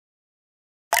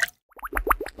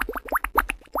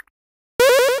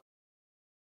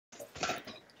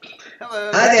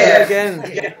Hello. Hi there. Again.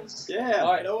 Yeah.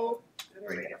 All right. Oh.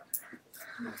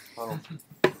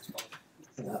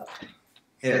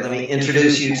 Here, let me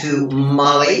introduce you to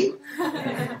Molly.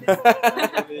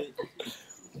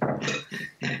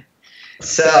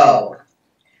 So,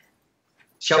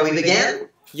 shall we begin?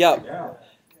 Yep. Yeah.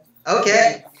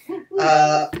 Okay.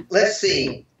 Let's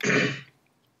see.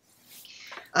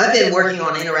 I've been working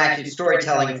on interactive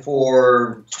storytelling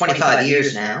for 25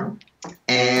 years now,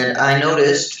 and I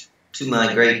noticed, to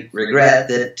my great regret,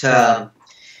 that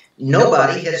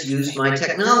nobody has used my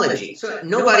technology. So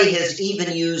nobody has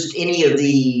even used any of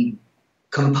the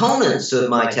components of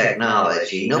my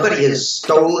technology. Nobody has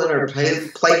stolen or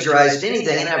plagiarized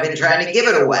anything, and I've been trying to give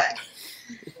it away.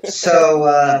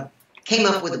 So came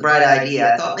up with a bright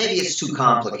idea. I thought maybe it's too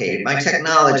complicated. My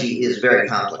technology is very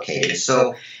complicated.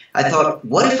 So I thought,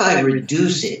 what if I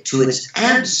reduce it to its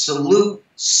absolute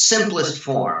simplest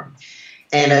form?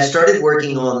 And I started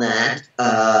working on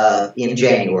that in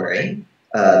January.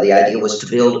 The idea was to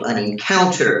build an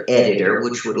encounter editor,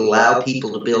 which would allow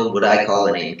people to build what I call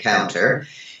an encounter,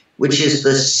 which is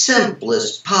the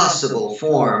simplest possible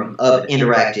form of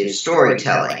interactive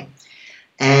storytelling.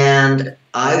 And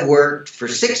I worked for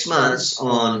 6 months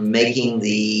on making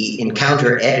the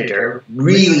encounter editor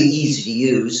really easy to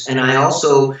use, and I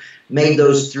also made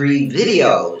those 3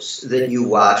 videos that you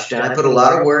watched, and I put a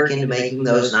lot of work into making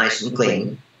those nice and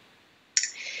clean.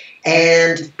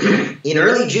 And in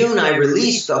early June, I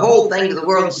released the whole thing to the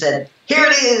world and said, here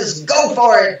it is, go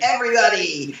for it,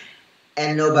 everybody!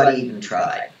 And nobody even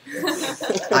tried.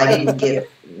 I didn't get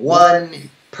one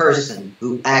person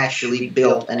who actually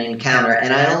built an encounter,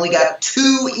 and I only got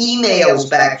 2 emails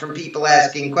back from people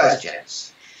asking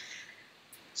questions.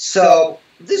 So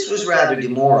this was rather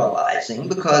demoralizing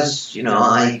because, you know,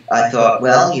 I thought,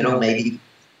 well, you know, maybe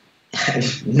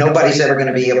nobody's ever going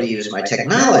to be able to use my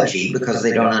technology because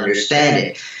they don't understand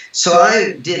it. So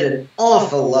I did an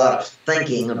awful lot of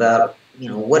thinking about, you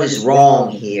know, what is wrong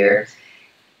here.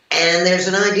 And there's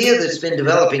an idea that's been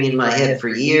developing in my head for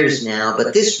years now,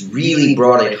 but this really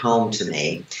brought it home to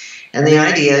me. And the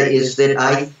idea is that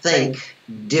I think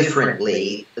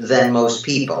differently than most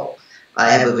people.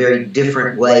 I have a very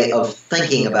different way of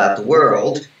thinking about the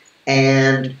world,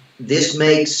 and this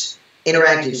makes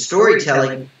interactive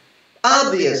storytelling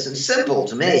obvious and simple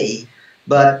to me,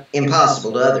 but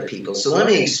impossible to other people. So let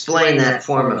me explain that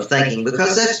form of thinking,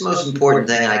 because that's the most important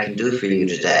thing I can do for you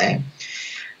today.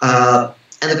 And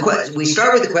we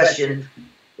start with the question,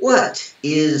 what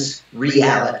is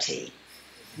reality?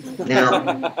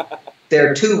 Now,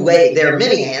 there are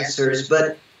many answers,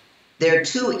 but there are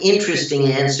 2 interesting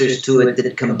answers to it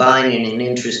that combine in an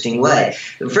interesting way.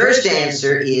 The first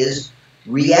answer is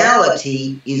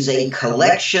reality is a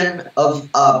collection of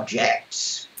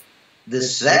objects. The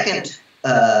second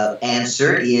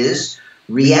answer is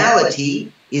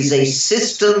reality is a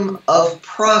system of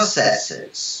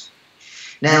processes.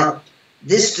 Now,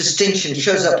 this distinction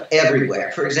shows up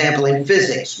everywhere. For example, in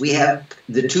physics, we have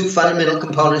the 2 fundamental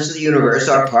components of the universe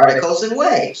are particles and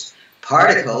waves.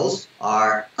 Particles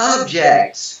are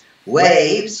objects.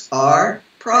 Waves are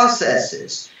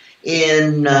processes.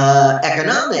 In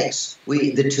economics,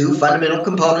 the 2 fundamental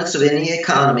components of any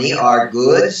economy are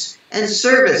goods and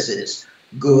services.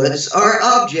 Goods are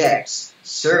objects.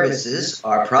 Services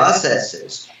are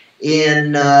processes.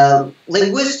 In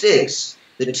linguistics,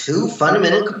 the 2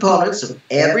 fundamental components of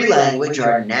every language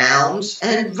are nouns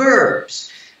and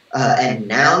verbs. And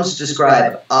nouns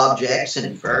describe objects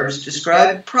and verbs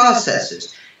describe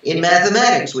processes. In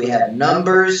mathematics, we have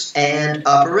numbers and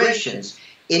operations.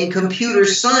 In computer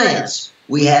science,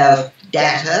 we have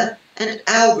data and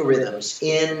algorithms.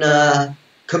 In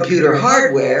computer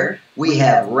hardware, we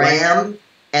have RAM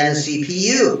and the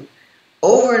CPU.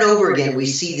 Over and over again, we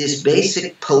see this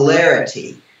basic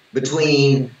polarity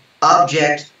between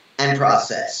object and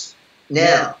process.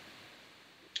 Now,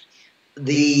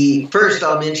 first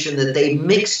I'll mention that they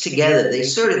mix together. They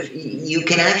you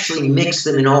can actually mix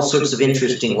them in all sorts of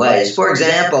interesting ways. For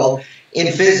example,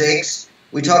 in physics,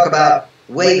 we talk about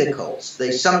wavicles.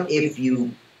 If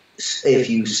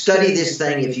you study this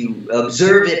thing, if you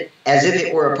observe it as if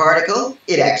it were a particle,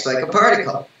 it acts like a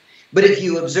particle. But if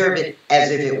you observe it as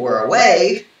if it were a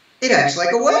wave, it acts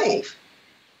like a wave.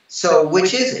 So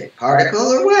which is it,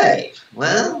 particle or wave?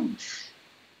 Well,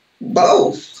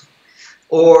 both.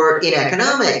 Or in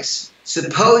economics,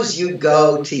 suppose you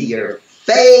go to your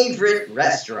favorite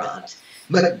restaurant,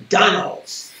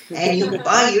 McDonald's, and you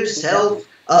buy yourself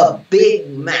a Big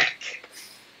Mac.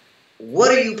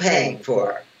 What are you paying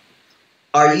for?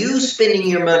 Are you spending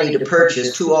your money to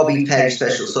purchase 2 all-beef patties,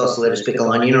 special sauce, lettuce,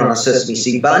 pickle, onion on a sesame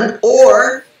seed bun?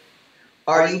 Or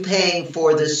are you paying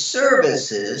for the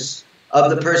services of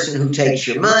the person who takes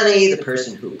your money, the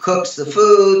person who cooks the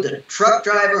food, the truck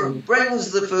driver who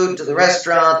brings the food to the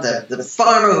restaurant, the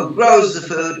farmer who grows the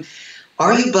food?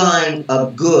 Are you buying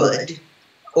a good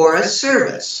or a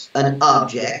service, an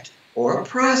object or a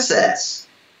process?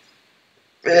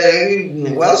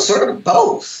 Well, sort of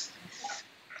both.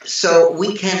 So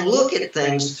we can look at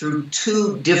things through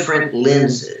two different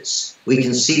lenses. We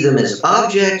can see them as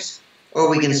objects or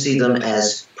we can see them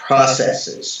as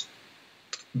processes.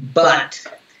 But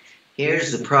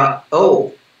here's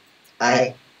the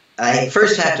I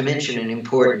first have to mention an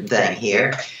important thing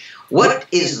here. What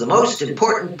is the most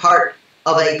important part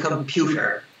of a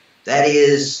computer? That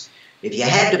is, if you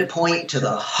had to point to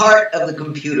the heart of the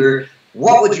computer,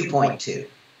 what would you point to?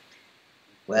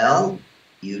 Well,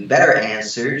 you'd better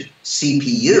answer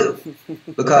CPU,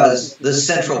 because the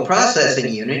central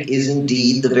processing unit is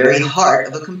indeed the very heart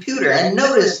of a computer. And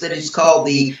notice that it's called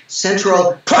the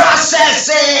central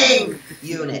processing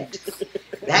unit.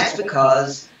 That's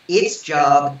because its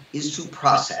job is to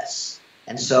process.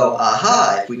 And so,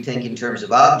 if we think in terms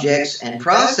of objects and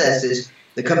processes,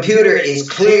 the computer is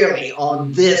clearly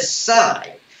on this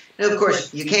side. Now, of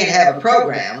course, you can't have a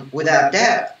program without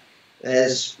data.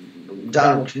 As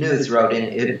Donald Knuth wrote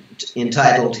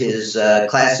entitled his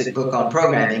classic book on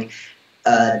programming,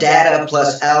 data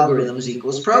plus algorithms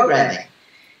equals programming.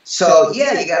 So,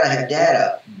 yeah, you got to have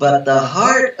data, but the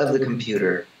heart of the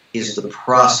computer is the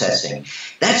processing.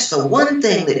 That's the one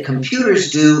thing that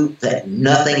computers do that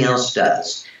nothing else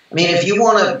does. I mean, if you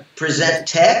want to present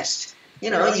text,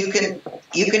 you can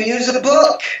use a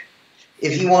book.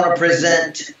 If you want to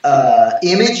present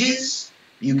images,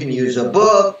 you can use a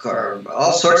book or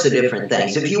all sorts of different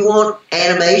things. If you want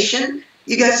animation,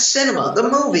 you got cinema, the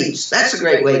movies. That's a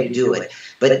great way to do it.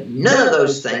 But none of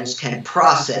those things can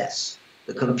process.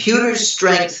 The computer's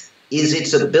strength is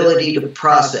its ability to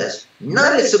process,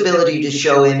 not its ability to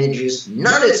show images,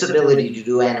 not its ability to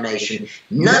do animation,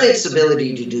 not its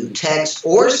ability to do text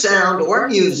or sound or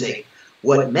music.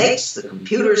 What makes the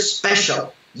computer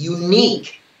special,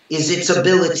 unique, is its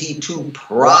ability to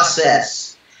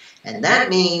process. And that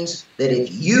means that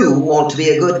if you want to be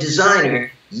a good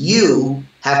designer, you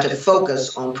have to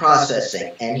focus on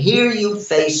processing. And here you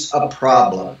face a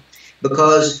problem,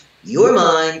 because your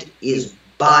mind is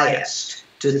biased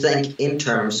to think in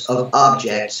terms of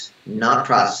objects, not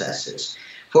processes.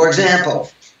 For example,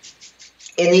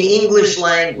 in the English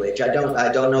language, I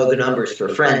don't know the numbers for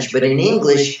French, but in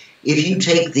English, if you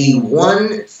take the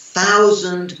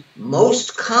 1,000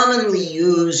 most commonly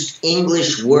used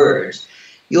English words,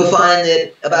 you'll find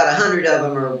that about 100 of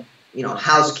them are,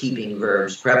 housekeeping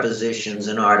verbs, prepositions,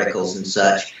 and articles and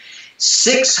such.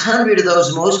 600 of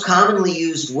those most commonly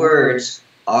used words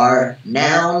are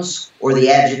nouns or the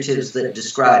adjectives that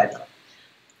describe them.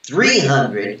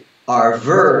 300 are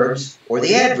verbs or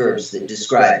the adverbs that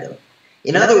describe them.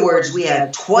 In other words, we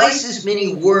have twice as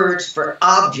many words for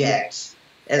objects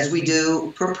as we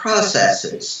do for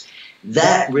processes.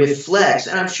 That reflects,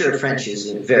 and I'm sure French is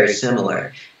very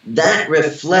similar, that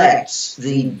reflects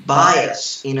the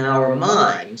bias in our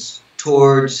minds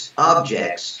towards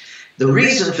objects. The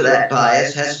reason for that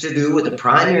bias has to do with the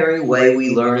primary way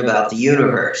we learn about the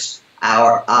universe,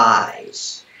 our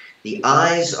eyes. The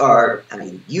eyes are,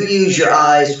 you use your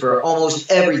eyes for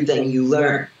almost everything you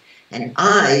learn. And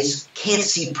eyes can't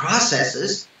see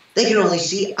processes, they can only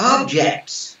see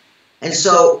objects. And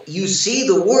so you see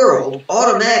the world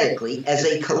automatically as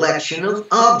a collection of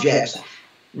objects,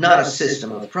 not a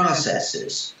system of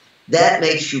processes. That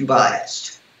makes you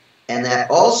biased. And that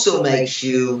also makes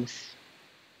you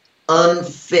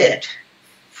unfit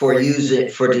for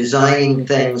designing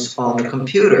things on the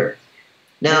computer.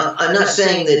 Now, I'm not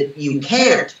saying that you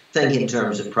can't think in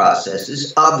terms of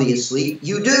processes. Obviously,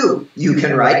 you do. You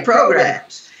can write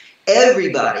programs.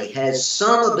 Everybody has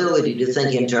some ability to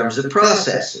think in terms of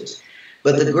processes.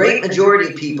 But the great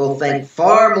majority of people think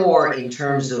far more in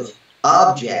terms of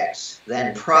objects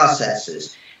than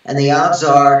processes. And the odds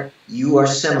are you are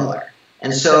similar.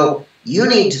 And so you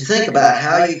need to think about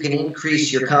how you can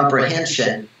increase your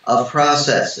comprehension of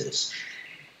processes.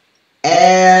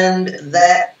 And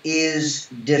that is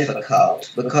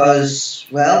difficult because,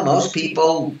 well, most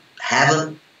people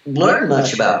haven't learned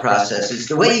much about processes.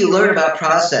 The way you learn about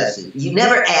processes, you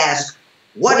never ask,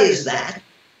 what is that?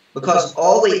 Because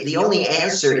the only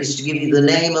answer is to give you the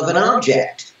name of an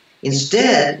object.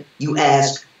 Instead, you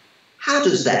ask, how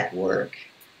does that work?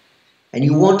 And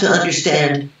you want to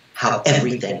understand how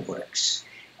everything works.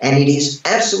 And it is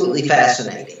absolutely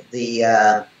fascinating.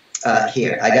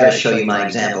 Here, I got to show you my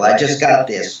example. I just got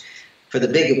this. for the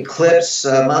big eclipse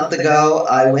a month ago,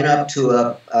 I went up to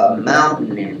a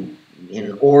mountain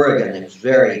in Oregon. It was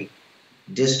very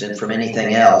distant from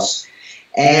anything else.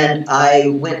 And I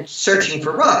went searching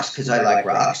for rocks because I like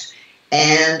rocks.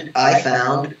 And I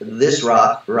found this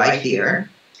rock right here.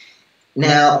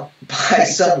 Now, by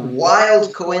some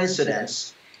wild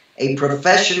coincidence, a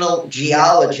professional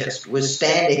geologist was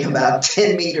standing about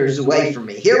 10 meters away from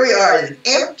me. Here we are in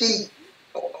empty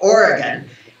Oregon,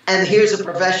 and here's a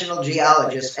professional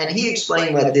geologist, and he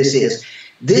explained what this is.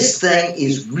 This thing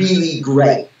is really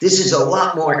great. This is a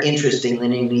lot more interesting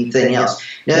than anything else.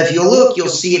 Now, if you look, you'll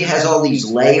see it has all these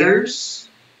layers.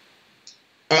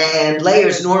 And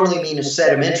layers normally mean a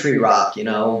sedimentary rock, you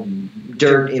know,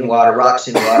 dirt in water, rocks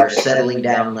in water, settling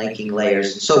down, making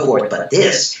layers, and so forth. But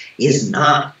this is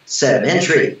not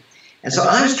sedimentary. And so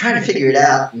I was trying to figure it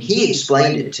out, and he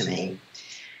explained it to me.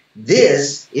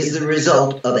 This is the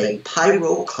result of a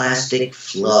pyroclastic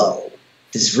flow.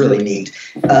 This is really neat.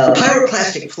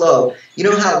 Pyroclastic flow, you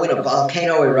know how when a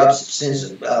volcano erupts, it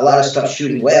sends a lot of stuff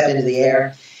shooting way up into the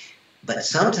air? But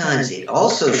sometimes it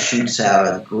also shoots out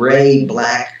a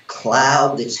gray-black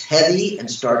cloud that's heavy and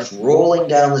starts rolling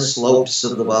down the slopes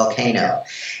of the volcano.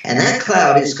 And that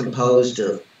cloud is composed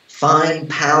of fine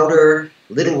powder,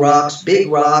 little rocks, big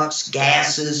rocks,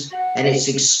 gases, and it's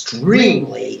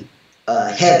extremely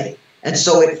heavy. And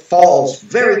so it falls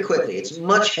very quickly. It's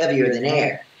much heavier than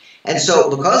air. And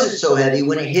so because it's so heavy,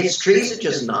 when it hits trees, it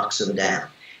just knocks them down.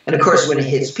 And of course, when it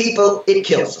hits people, it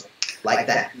kills them, like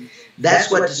that.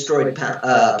 That's what destroyed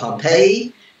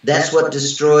Pompeii. That's what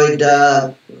destroyed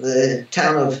the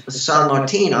town of San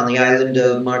Martin on the island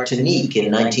of Martinique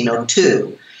in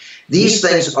 1902. These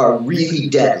things are really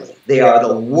deadly. They are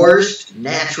the worst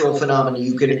natural phenomena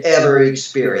you could ever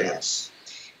experience.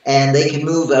 And they can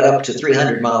move at up to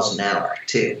 300 miles an hour,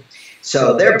 too.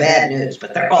 So they're bad news,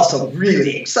 but they're also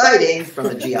really exciting from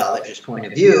a geologist's point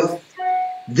of view.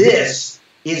 This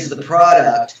is the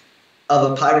product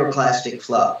of a pyroclastic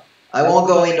flow. I won't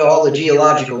go into all the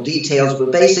geological details,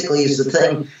 but basically as the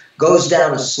thing goes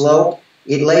down a slope,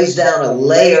 it lays down a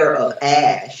layer of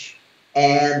ash,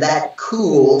 and that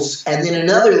cools, and then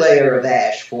another layer of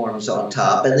ash forms on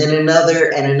top, and then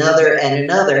another, and another, and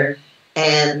another,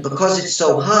 and because it's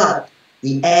so hot,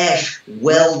 the ash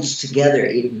welds together.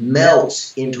 It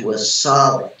melts into a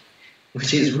solid,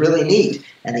 which is really neat.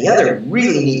 And the other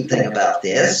really neat thing about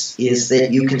this is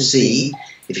that you can see,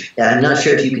 I'm not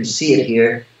sure if you can see it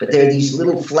here, but there are these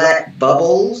little flat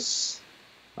bubbles.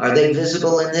 Are they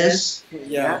visible in this?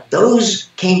 Yeah. Those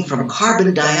came from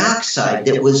carbon dioxide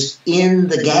that was in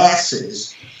the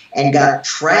gases and got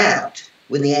trapped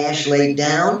when the ash laid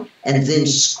down and then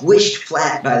squished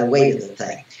flat by the weight of the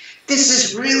thing. This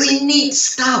is really neat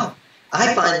stuff.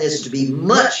 I find this to be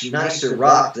much nicer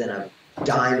rock than a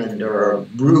diamond or a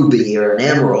ruby or an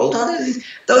emerald.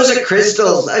 Those are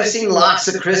crystals. I've seen lots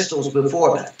of crystals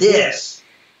before, but this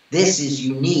is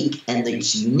unique, and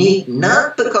it's unique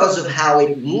not because of how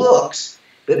it looks,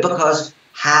 but because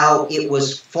how it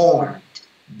was formed.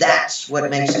 That's what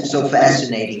makes it so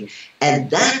fascinating, and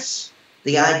that's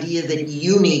the idea that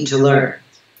you need to learn,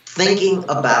 thinking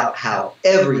about how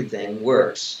everything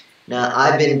works. Now,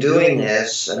 I've been doing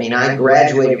this. I mean, I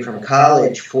graduated from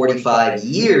college 45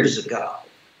 years ago.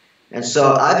 And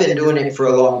so I've been doing it for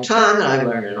a long time, and I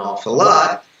learned an awful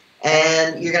lot.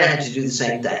 And you're going to have to do the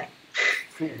same thing.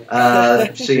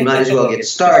 So you might as well get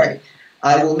started.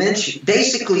 I will mention,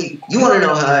 basically, you want to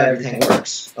know how everything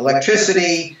works.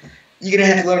 Electricity, you're going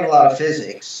to have to learn a lot of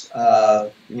physics.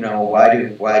 You know, why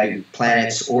do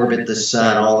planets orbit the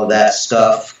sun, all of that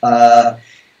stuff.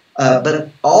 But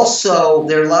also,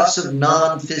 there are lots of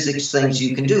non-physics things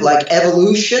you can do, like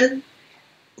evolution.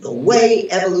 The way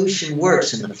evolution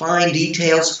works and the fine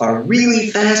details are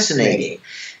really fascinating.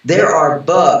 There are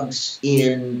bugs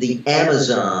in the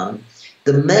Amazon.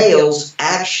 The males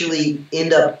actually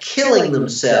end up killing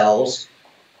themselves.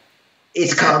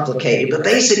 It's complicated, but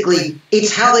basically,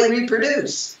 it's how they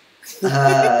reproduce.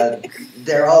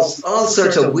 There are all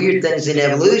sorts of weird things in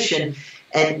evolution.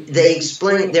 And they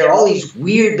explain there are all these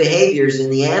weird behaviors in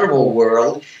the animal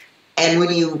world, and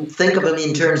when you think of them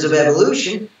in terms of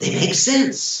evolution, they make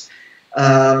sense.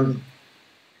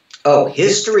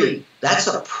 History, that's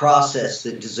a process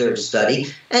that deserves study,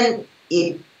 and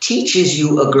it teaches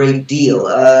you a great deal.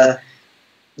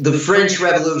 The French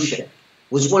Revolution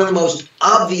was one of the most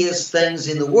obvious things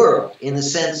in the world, in the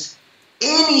sense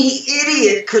any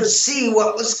idiot could see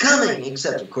what was coming,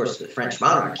 except, of course, the French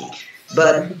monarchy.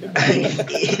 But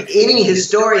any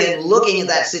historian looking at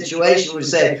that situation would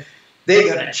say, they're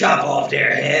going to chop off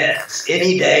their heads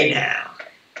any day now.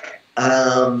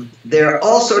 There are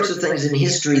all sorts of things in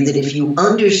history that if you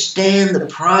understand the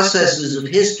processes of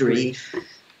history,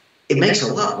 it makes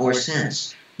a lot more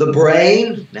sense. The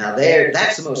brain, now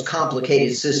that's the most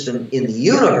complicated system in the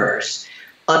universe.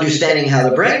 Understanding how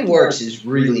the brain works is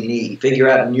really neat. Figure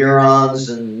out neurons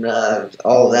and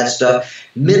all of that stuff.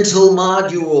 Mental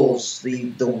modules,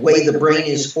 the way the brain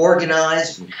is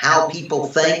organized and how people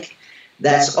think.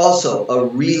 That's also a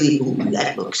really, ooh,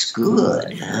 that looks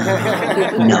good.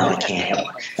 No, I can't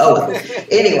help it. Oh, well.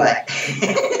 Anyway.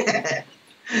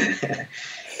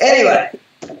 Anyway,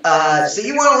 so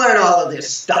you want to learn all of this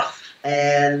stuff.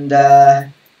 And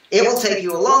it will take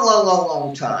you a long, long, long,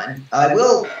 long time.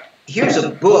 Here's a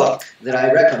book that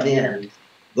I recommend,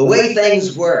 The Way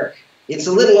Things Work. It's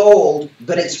a little old,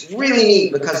 but it's really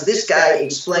neat because this guy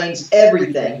explains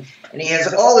everything. And he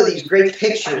has all of these great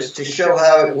pictures to show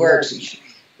how it works.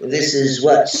 This is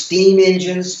what? Steam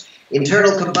engines,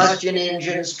 internal combustion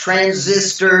engines,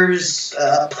 transistors,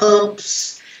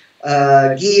 pumps,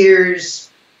 gears,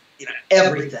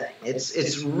 everything.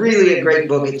 It's really a great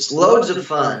book. It's loads of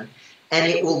fun. And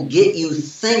it will get you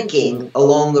thinking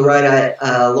along the right,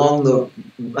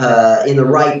 in the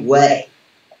right way.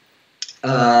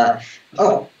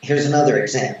 Oh, here's another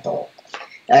example.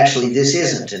 Actually, this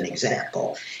isn't an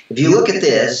example. If you look at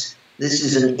this, this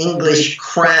is an English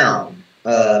crown,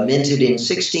 minted in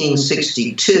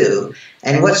 1662.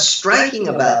 And what's striking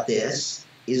about this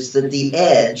is that the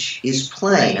edge is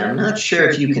plain. I'm not sure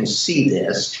if you can see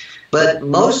this, but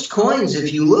most coins,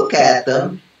 if you look at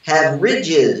them, have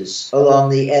ridges along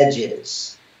the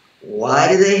edges. Why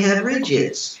do they have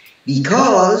ridges?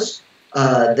 Because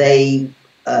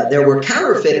there were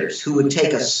counterfeiters who would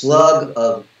take a slug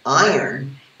of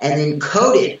iron and then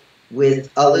coat it with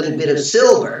a little bit of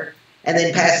silver and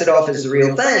then pass it off as the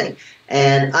real thing.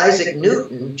 And Isaac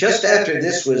Newton, just after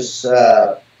this was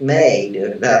made,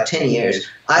 about 10 years,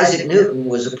 Isaac Newton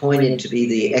was appointed to be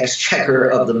the exchequer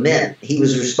of the mint. He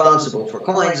was responsible for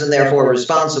coins and therefore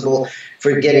responsible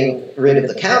for getting rid of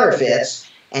the counterfeits.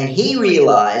 And he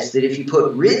realized that if you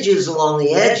put ridges along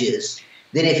the edges,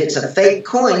 then if it's a fake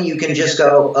coin, you can just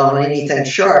go on anything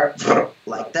sharp,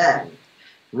 like that,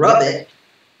 rub it,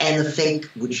 and the fake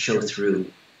would show through.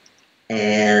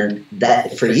 And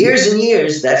that, for years and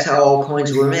years, that's how all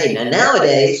coins were made. And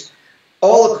nowadays,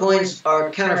 all the coins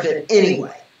are counterfeit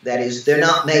anyway. That is, they're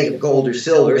not made of gold or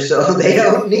silver, so they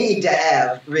don't need to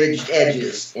have ridged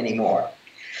edges anymore.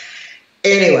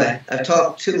 Anyway, I've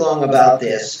talked too long about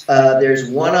this. There's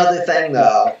one other thing,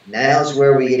 though. Now's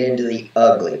where we get into the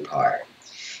ugly part.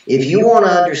 If you want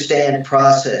to understand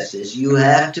processes, you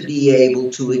have to be able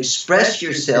to express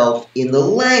yourself in the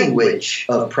language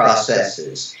of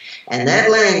processes. And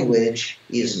that language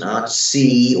is not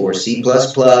C or C++ or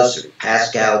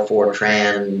Pascal,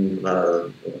 Fortran,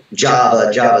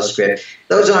 Java, JavaScript.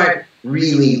 Those aren't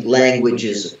really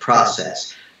languages of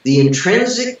process. The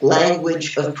intrinsic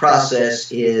language of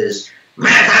process is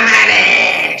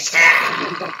mathematics.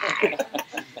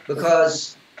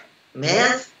 Because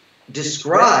math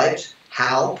describes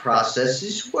how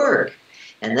processes work.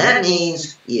 And that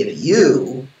means if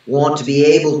you want to be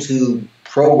able to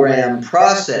program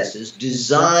processes,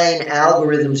 design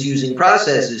algorithms using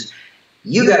processes,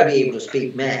 you got to be able to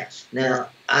speak math. Now,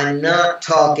 I'm not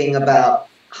talking about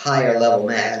higher level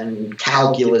math and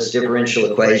calculus, differential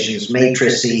equations,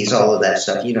 matrices, all of that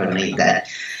stuff. You don't need that.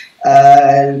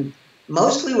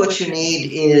 Mostly what you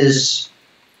need is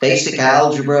basic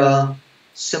algebra,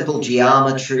 simple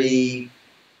geometry,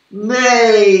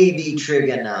 maybe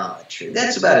trigonometry.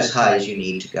 That's about as high as you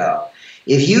need to go.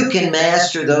 If you can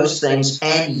master those things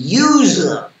and use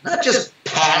them, not just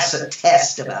pass a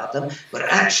test about them, but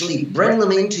actually bring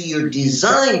them into your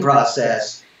design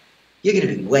process, you're going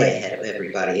to be way ahead of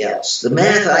everybody else. The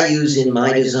math I use in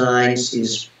my designs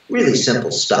is really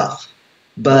simple stuff,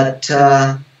 but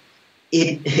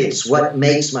it's what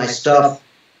makes my stuff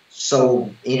so,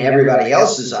 in everybody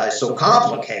else's eyes, so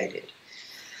complicated.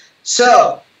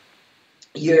 So,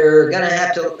 you're going to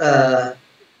have to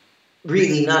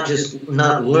really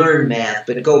not learn math,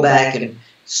 but go back and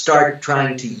start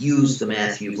trying to use the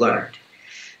math you've learned.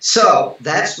 So,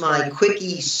 that's my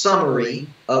quickie summary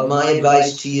of my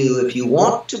advice to you. If you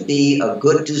want to be a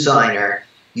good designer,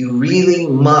 you really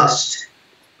must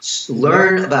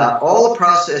learn about all the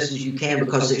processes you can,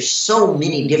 because there's so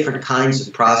many different kinds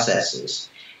of processes.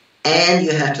 And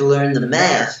you have to learn the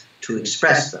math to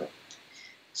express them.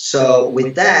 So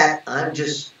with that, I'm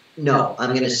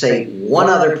going to say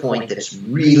one other point that's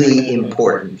really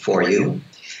important for you.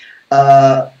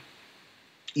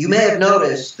 You may have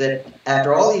noticed that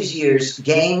after all these years,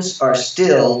 games are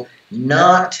still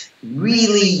not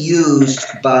really used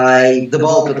by the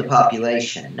bulk of the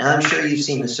population. Now, I'm sure you've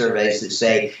seen the surveys that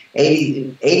say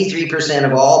 83%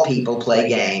 of all people play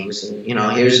games. And, you know,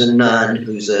 here's a nun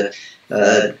who's a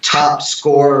top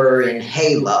scorer in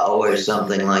Halo or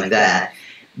something like that.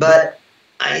 But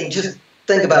I just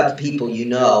think about the people you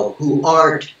know who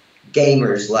aren't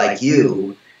gamers like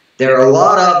you. There are a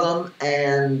lot of them,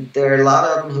 and there are a lot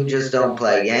of them who just don't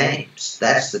play games.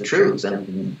 That's the truth.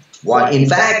 And in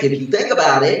fact, if you think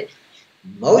about it,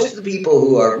 most of the people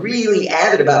who are really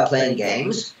avid about playing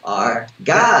games are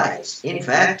guys. In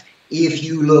fact, if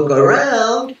you look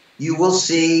around, you will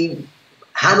see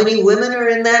how many women are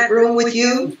in that room with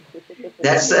you.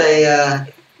 That's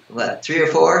what, 3 or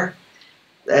 4?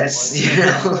 That's, you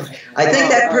know, I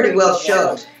think that pretty well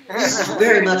shows. This is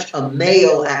very much a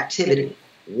male activity.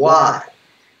 Why?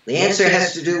 The answer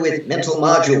has to do with mental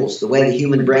modules, the way the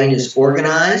human brain is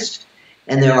organized.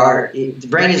 And the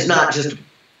brain is not just a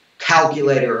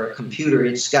calculator or a computer.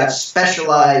 It's got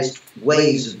specialized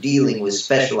ways of dealing with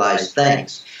specialized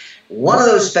things. One of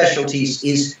those specialties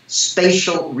is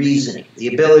spatial reasoning, the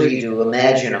ability to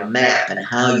imagine a map and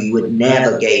how you would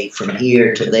navigate from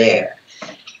here to there.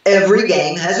 Every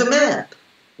game has a map.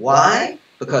 Why?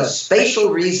 Because spatial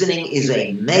reasoning is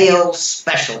a male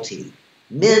specialty.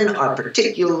 Men are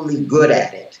particularly good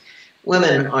at it.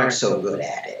 Women aren't so good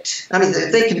at it. I mean,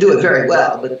 they can do it very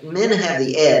well, but men have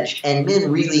the edge, and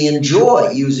men really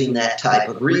enjoy using that type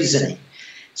of reasoning.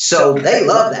 So they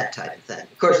love that type of thing.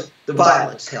 Of course, the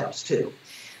violence helps too.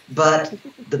 But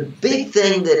the big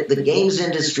thing that the games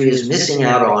industry is missing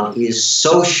out on is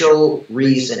social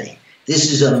reasoning.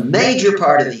 This is a major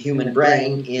part of the human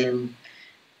brain in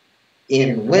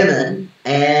women,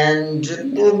 and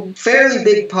a fairly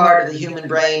big part of the human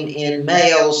brain in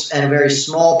males, and a very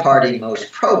small part in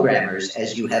most programmers,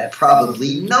 as you have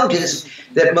probably noticed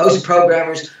that most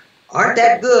programmers aren't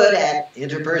that good at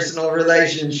interpersonal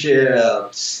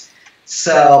relationships.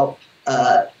 So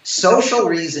social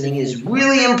reasoning is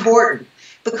really important,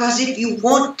 because if you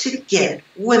want to get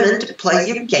women to play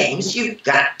your games, you've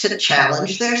got to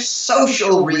challenge their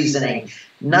social reasoning,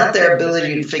 not their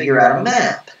ability to figure out a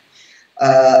map.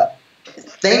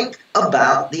 Think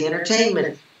about the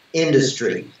entertainment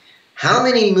industry. How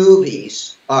many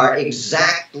movies are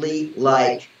exactly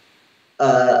like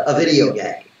a video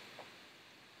game?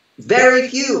 Very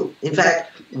few. In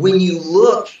fact, when you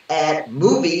look at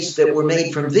movies that were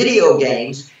made from video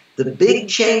games, the big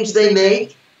change they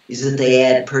make is that they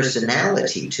add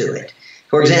personality to it.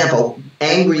 For example,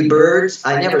 Angry Birds,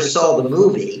 I never saw the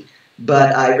movie,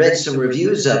 but I read some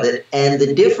reviews of it, and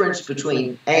the difference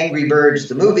between Angry Birds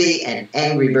the movie and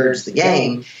Angry Birds the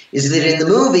game is that in the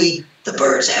movie, the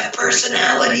birds have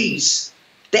personalities.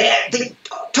 They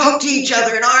talk to each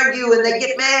other and argue, and they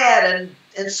get mad,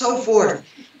 and so forth.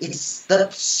 It's the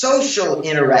social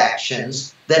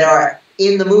interactions that are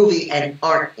in the movie and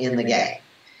aren't in the game.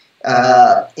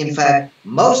 In fact,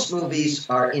 most movies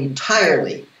are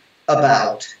entirely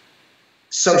about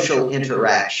social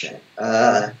interaction.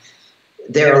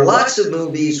 There are lots of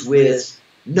movies with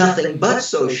nothing but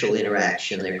social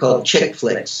interaction. They're called chick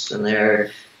flicks, and they're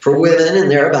for women, and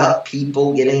they're about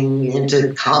people getting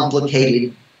into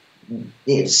complicated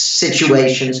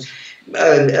situations.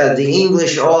 The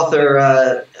English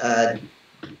author,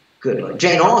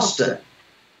 Jane Austen,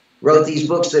 wrote these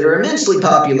books that are immensely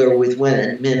popular with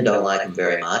women. Men don't like them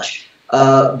very much,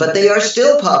 but they are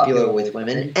still popular with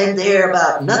women, and they're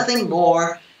about nothing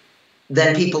more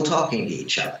than people talking to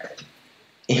each other.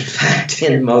 In fact,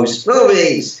 in most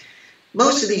movies,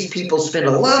 most of these people spend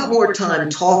a lot more time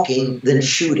talking than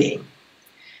shooting.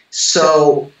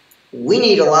 So we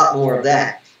need a lot more of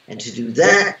that. And to do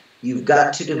that, you've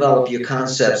got to develop your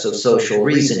concepts of social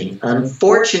reasoning.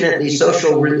 Unfortunately,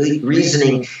 social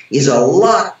reasoning is a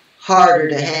lot harder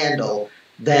to handle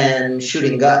than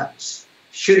shooting guns.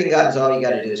 Shooting guns, all you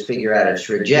got to do is figure out its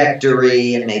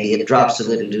trajectory, and maybe it drops a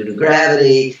little due to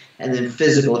gravity, and then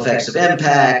physical effects of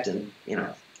impact, and, you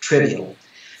know, trivial.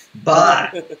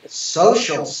 But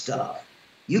social stuff,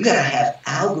 you got to have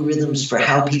algorithms for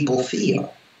how people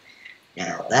feel.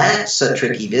 Now, that's a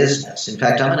tricky business. In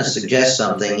fact, I'm going to suggest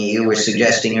something. You were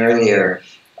suggesting earlier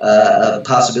a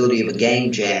possibility of a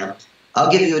game jam.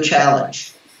 I'll give you a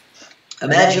challenge.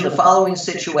 Imagine the following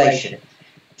situation.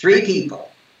 3 people.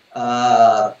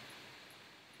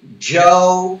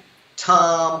 Joe,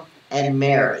 Tom, and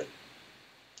Mary.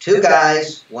 2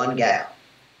 guys, 1 gal.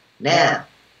 Now,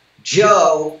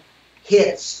 Joe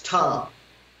hits Tom.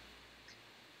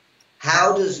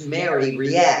 How does Mary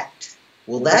react?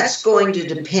 Well, that's going to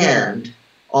depend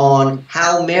on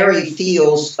how Mary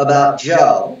feels about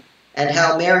Joe and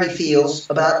how Mary feels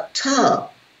about Tom.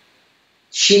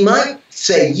 she might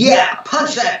say, yeah,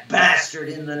 punch that bastard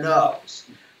in the nose.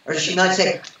 Or she might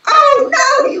say, oh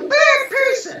no, you bad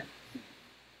person.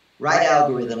 Write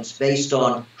algorithms based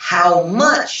on how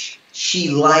much she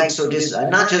likes or dislikes,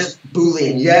 not just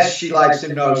Boolean, yes, she likes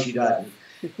him, no, she doesn't.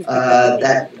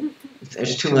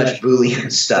 There's too much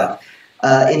Boolean stuff.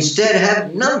 Instead,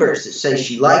 have numbers that say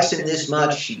she likes him this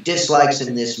much, she dislikes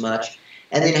him this much,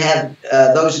 and then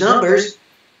have those numbers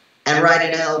and write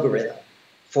an algorithm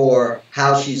for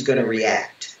how she's going to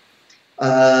react.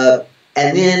 And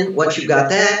then, once you've got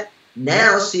that,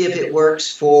 now see if it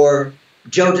works for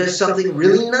Joe does something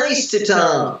really nice to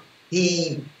Tom.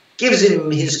 He gives him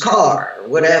his car or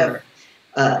whatever.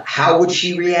 How would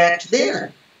she react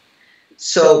then?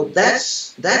 So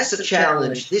that's a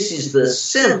challenge. This is the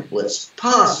simplest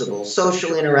possible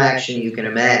social interaction you can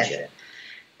imagine.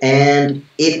 And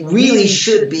it really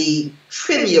should be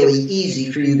trivially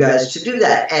easy for you guys to do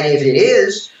that. And if it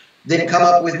is, then come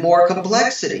up with more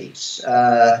complexities.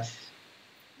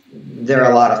 There are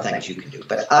a lot of things you can do.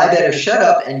 But I better shut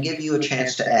up and give you a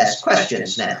chance to ask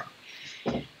questions now.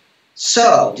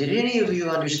 So, did any of you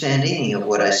understand any of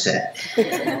what I said?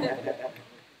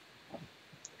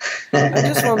 I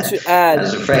just want to add... I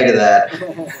was afraid of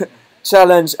that.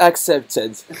 Challenge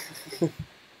accepted.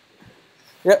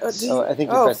 Yeah, so I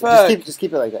think you just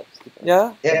keep it like that. Just keep it.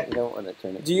 Yeah? Yeah. You don't want to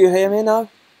turn it. Do you hear me now?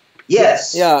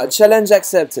 Yes. Yeah, challenge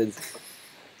accepted.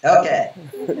 Okay.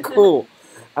 Cool.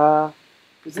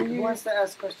 Who wants to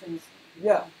ask questions?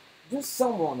 Yeah, just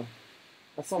someone.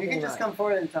 You can just come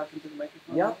forward and talk into the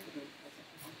microphone. Yeah.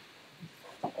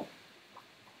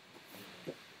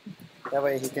 That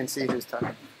way he can see who's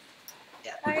talking.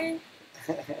 Yeah. Hi.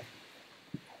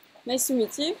 Nice to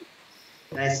meet you.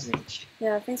 Nice to meet you.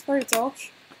 Yeah, thanks for the talk.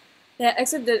 Yeah,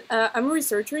 except that I'm a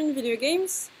researcher in video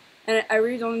games, and I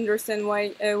really don't understand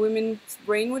why a women's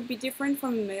brain would be different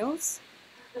from males.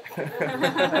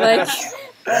 Like...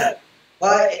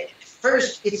 Well,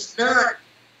 first, it's not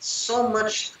so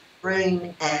much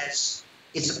brain as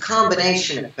it's a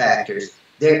combination of factors.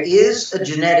 There is a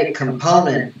genetic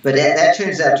component, but that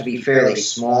turns out to be fairly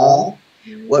small.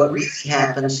 What really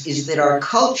happens is that our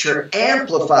culture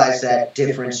amplifies that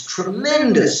difference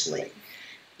tremendously.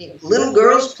 Little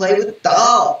girls play with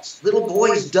dolls. Little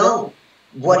boys don't.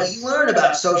 What do you learn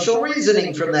about social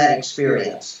reasoning from that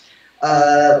experience?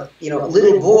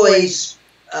 Little boys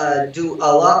do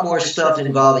a lot more stuff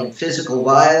involving physical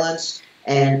violence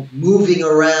and moving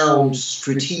around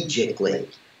strategically.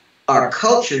 Our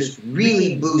cultures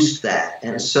really boost that.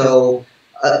 And so,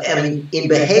 in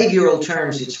behavioral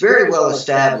terms, it's very well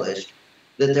established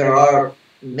that there are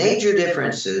major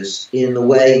differences in the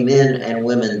way men and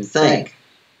women think.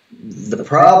 The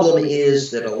problem is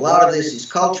that a lot of this is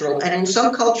cultural, and in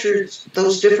some cultures,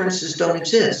 those differences don't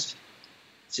exist.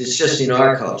 It's just in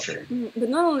our culture. But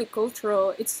not only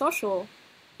cultural, it's social.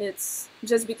 It's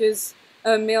just because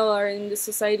male are in the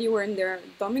society where they're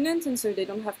dominant, and so they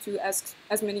don't have to ask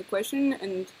as many questions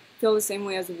and feel the same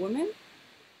way as a woman.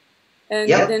 And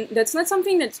then that's not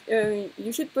something that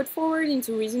you should put forward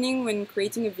into reasoning when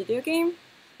creating a video game.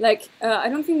 Like, I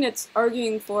don't think that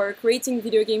arguing for creating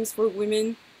video games for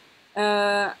women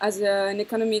as an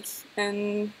economic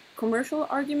and commercial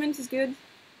argument is good.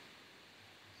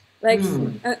 Like,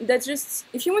 that's just,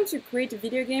 if you want to create a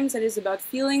video game that is about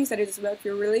feelings, that is about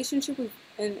your relationship with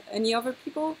any other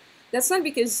people, that's not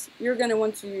because you're going to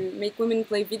want to make women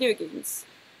play video games.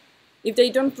 If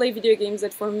they don't play video games,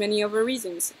 that's for many other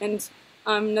reasons. And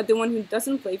I'm not the one who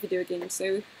doesn't play video games.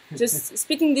 So just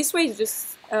speaking this way is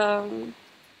just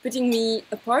putting me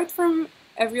apart from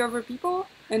every other people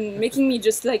and making me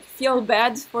just like feel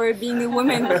bad for being a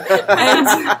woman. And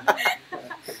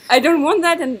I don't want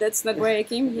that, and that's not why I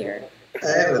came here.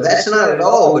 That's not at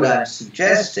all what I'm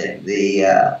suggesting.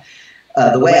 The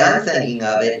way I'm thinking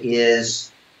of it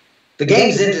is the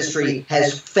games industry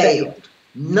has failed.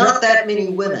 Not that many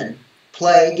women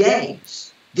play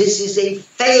games. This is a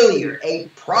failure, a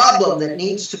problem that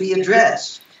needs to be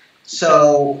addressed.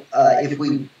 So if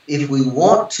we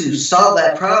want to solve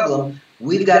that problem,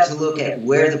 we've got to look at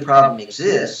where the problem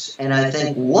exists. And I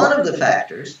think one of the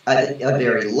factors, I think a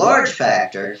very large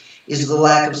factor, is the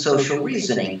lack of social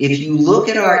reasoning. If you look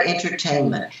at our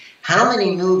entertainment, how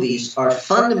many movies are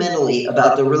fundamentally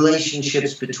about the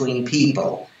relationships between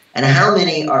people, and how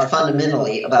many are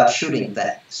fundamentally about shooting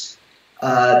things,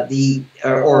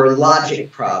 or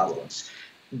logic problems?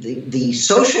 The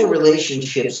social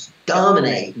relationships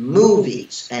dominate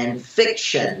movies and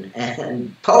fiction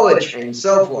and poetry and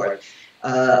so forth.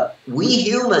 We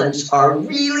humans are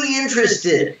really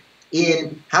interested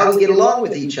in how we get along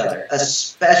with each other,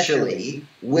 especially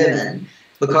women,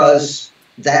 because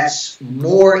that's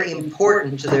more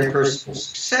important to their personal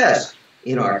success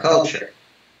in our culture.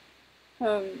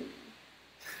 No,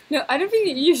 I don't think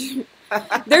that you should.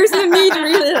 There's no need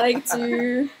really like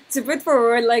to put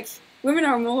forward like women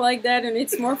are more like that and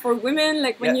it's more for women.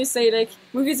 Like when you say like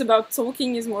movies about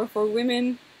talking is more for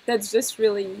women, that's just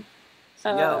really.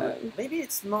 Yeah, maybe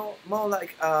it's more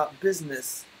like a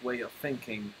business way of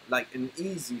thinking, like an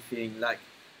easy thing. Like,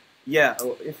 yeah,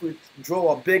 if we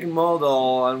draw a big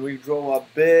model and we draw a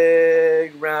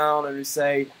big round and we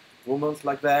say women's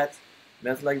like that,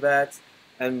 men's like that,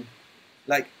 and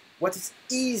like what is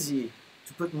easy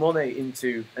to put money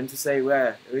into and to say,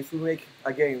 well, if we make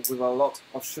a game with a lot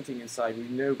of shooting inside, we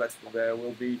know that there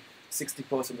will be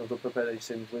 60% of the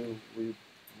population that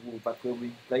will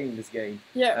be playing this game.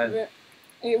 Yeah,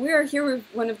 we are here with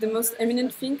one of the most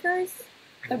eminent thinkers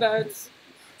about.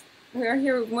 We are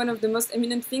here with one of the most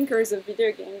eminent thinkers of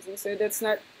video games, and so that's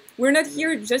not. We're not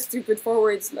here just to put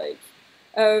forward like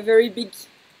very big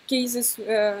cases,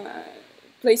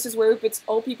 places where we put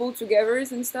all people together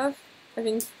and stuff. I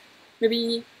think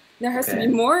maybe there has to be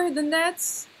more than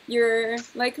that. You're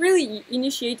like really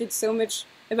initiated so much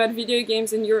about video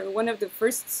games, and you're one of the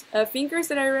first thinkers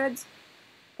that I read.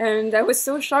 And I was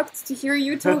so shocked to hear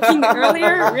you talking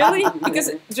earlier, really, because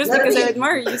I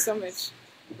admire you so much.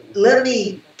 Let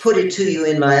me put it to you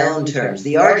in my own terms.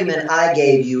 The argument I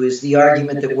gave you is the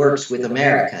argument that works with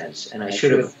Americans, and I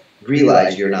should have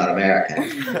realized you're not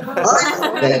American.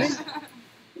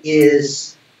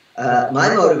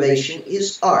 My motivation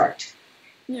is art.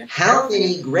 Yeah. How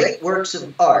many great works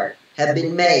of art have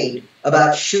been made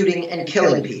about shooting and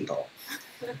killing people?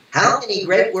 How many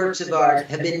great works of art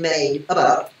have been made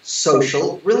about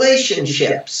social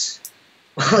relationships?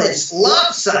 Well, it's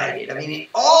lopsided. I mean,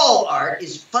 all art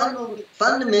is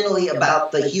fundamentally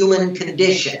about the human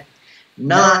condition,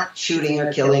 not shooting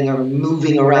or killing or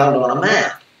moving around on a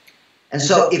map. And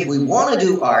so if we want to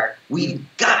do art, we've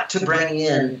got to bring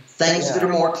in things that are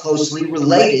more closely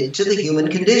related to the human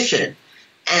condition.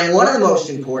 And one of the most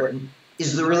important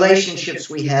is the relationships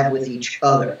we have with each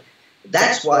other.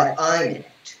 That's why I'm in it.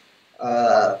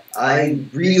 I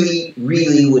really,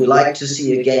 really would like to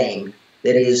see a game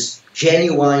that is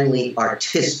genuinely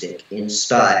artistic in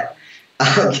style.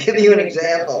 I'll give you an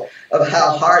example of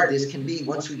how hard this can be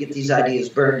once we get these ideas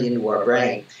burned into our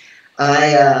brain.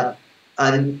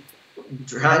 I'm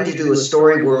trying to do a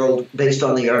story world based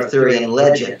on the Arthurian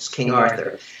legends, King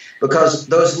Arthur, because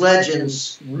those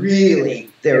legends really,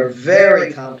 they're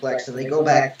very complex and they go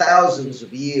back thousands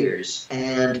of years.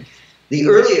 And the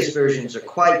earliest versions are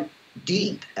quite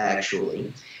deep,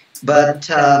 actually. But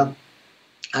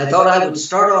I thought I would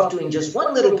start off doing just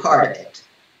one little part of it.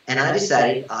 And I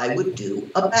decided I would do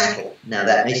a battle. Now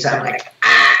that may sound like,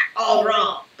 all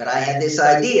wrong. But I had this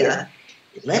idea.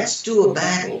 Let's do a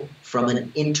battle from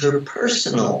an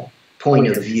interpersonal point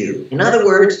of view. In other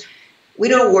words, we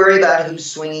don't worry about who's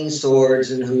swinging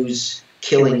swords and who's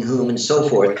killing whom and so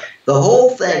forth. The whole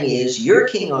thing is you're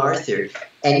King Arthur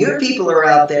and your people are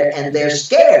out there and they're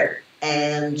scared.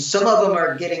 And some of them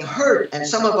are getting hurt and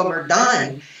some of them are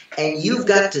dying. And you've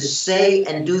got to say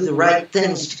and do the right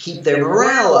things to keep their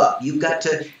morale up. You've got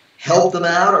to help them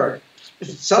out, or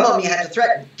some of them you have to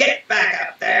threaten, get back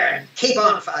up there and keep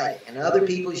on fighting. And other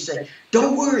people you say,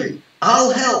 don't worry,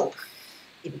 I'll help.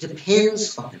 It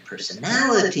depends on their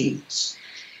personalities.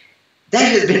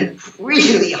 That has been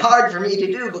really hard for me to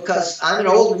do because I'm an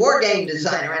old war game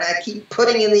designer and I keep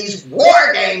putting in these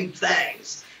war game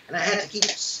things. And I had to keep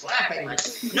slapping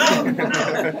myself. No.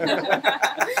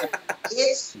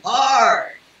 It's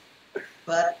hard.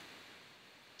 But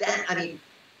that, I mean,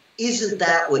 isn't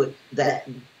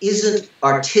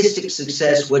artistic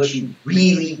success what you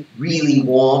really, really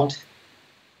want?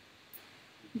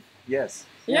 Yes.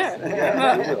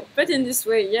 Yeah. But in this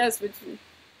way, yes, but you,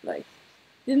 like,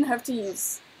 didn't have to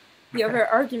use the other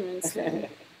arguments.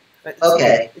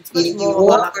 Okay. If you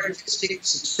want artistic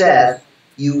success,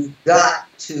 you've got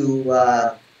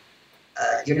to,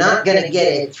 you're not going to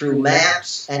get it through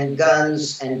maps and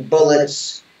guns and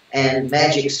bullets and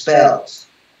magic spells.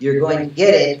 You're going to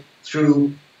get it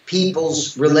through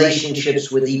people's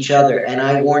relationships with each other. And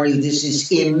I warn you, this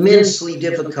is immensely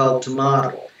difficult to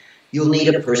model. You'll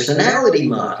need a personality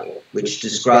model, which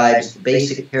describes the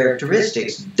basic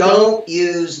characteristics. Don't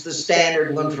use the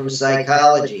standard one from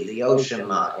psychology, the ocean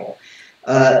model.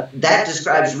 That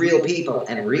describes real people,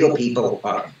 and real people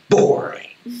are boring.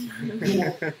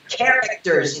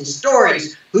 Characters in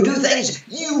stories who do things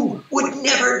you would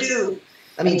never do.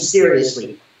 I mean,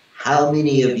 seriously, how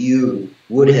many of you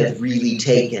would have really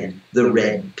taken the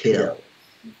red pill?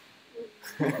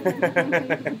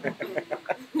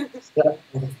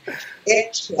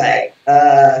 It's right.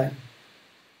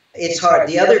 It's hard.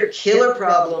 The other killer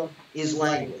problem is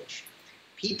language.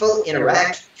 People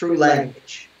interact through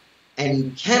language, and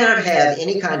you cannot have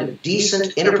any kind of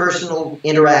decent interpersonal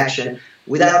interaction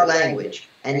without language,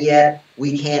 and yet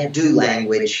we can't do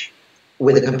language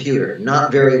with a computer,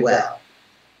 not very well.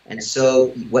 And so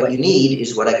what you need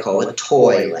is what I call a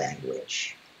toy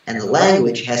language. And the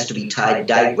language has to be tied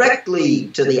directly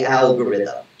to the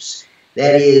algorithms.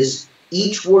 That is,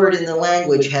 each word in the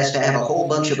language has to have a whole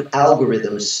bunch of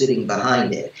algorithms sitting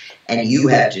behind it. And you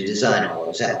have to design all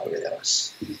those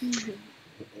algorithms.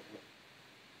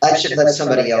 I should let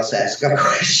somebody else ask a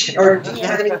question. Or do you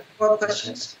have any more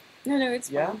questions? No, it's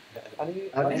fine. Yeah. Are there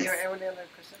any other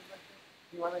questions like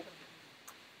that? You want to go?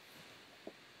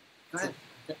 Go ahead.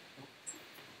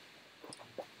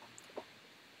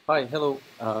 Hi, hello.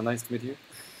 Nice to meet you.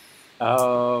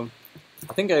 I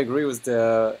think I agree with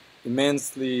the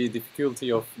immensely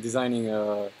difficulty of designing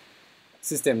a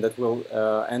system that will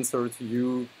answer to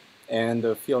you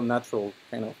and feel natural,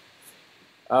 kind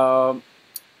of.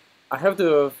 I have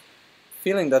the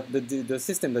feeling that the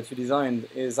system that you designed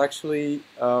is actually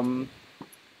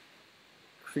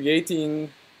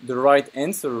creating the right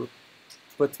answer,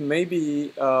 but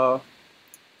maybe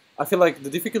I feel like the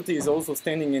difficulty is also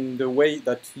standing in the way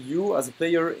that you as a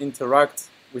player interact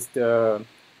with the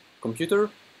computer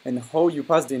and how you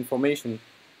pass the information,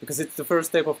 because it's the first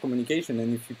step of communication,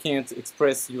 and if you can't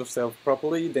express yourself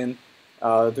properly, then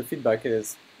the feedback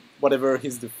is, whatever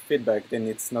is the feedback, then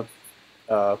it's not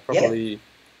properly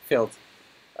felt.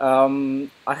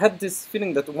 I had this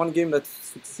feeling that one game that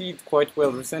succeeded quite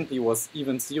well recently was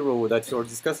Even Zero that you're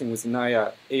discussing with an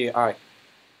AI.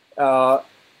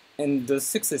 And the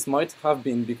success might have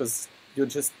been because you're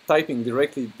just typing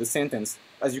directly the sentence,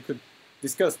 as you could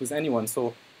discuss with anyone.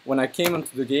 So when I came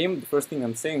into the game, the first thing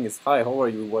I'm saying is, "Hi, how are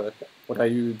you? What are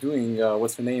you doing?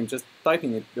 What's your name?" Just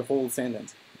typing it, the whole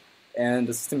sentence. And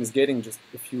the system is getting just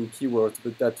a few keywords,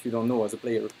 but that you don't know as a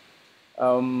player.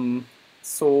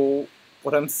 So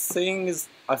what I'm saying is,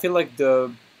 I feel like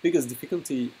the biggest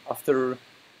difficulty after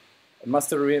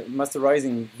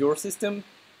masterizing your system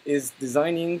is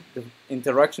designing the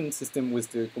interaction system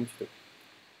with the computer.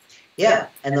 Yeah,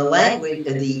 and the language,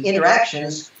 the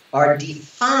interactions are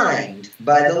defined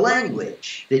by the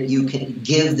language that you can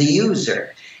give the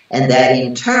user. And that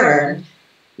in turn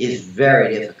is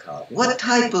very difficult. What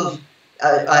type of,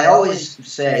 I always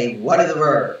say, what are the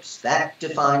verbs? That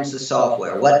defines the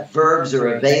software. What verbs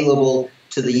are available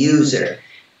to the user?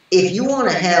 If you want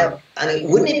to have, I mean,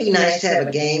 wouldn't it be nice to have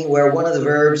a game where one of the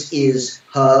verbs is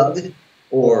hug,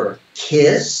 or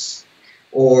kiss,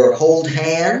 or hold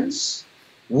hands?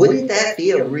 Wouldn't that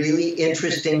be a really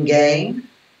interesting game?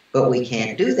 But we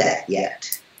can't do that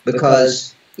yet.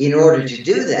 Because in order to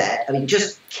do that, I mean,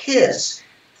 just kiss.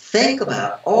 Think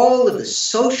about all of the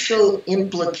social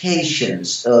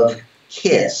implications of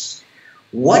kiss.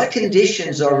 What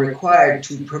conditions are required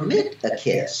to permit a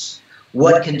kiss?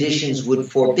 What conditions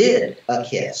would forbid a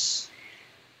kiss?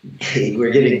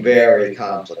 We're getting very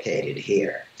complicated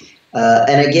here.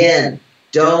 And again,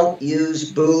 don't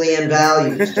use Boolean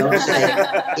values. Don't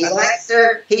say, he likes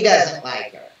her, he doesn't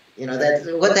like her. You know,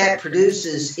 what that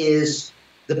produces is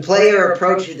the player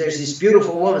approaches, there's this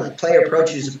beautiful woman, the player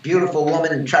approaches a beautiful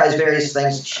woman and tries various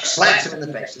things, she slaps him in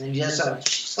the face, and then he does something,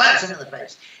 she slaps him in the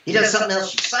face. He does something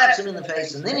else, she slaps him in the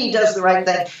face, and then he does the right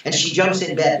thing, and she jumps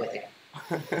in bed with him.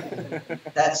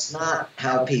 That's not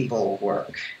how people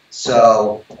work.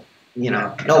 So, you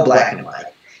know, no black and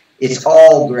white. It's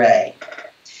all gray.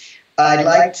 I'd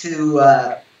like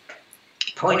to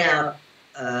point out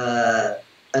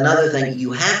another thing.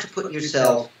 You have to put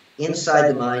yourself inside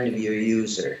the mind of your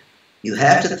user. You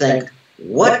have to think,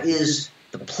 what is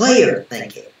the player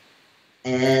thinking?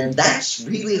 And that's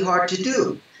really hard to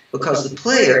do, because the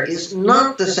player is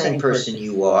not the same person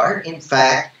you are. In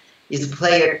fact, if the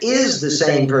player is the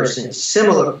same person,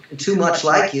 similar, too much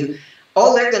like you,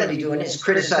 all they're going to be doing is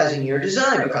criticizing your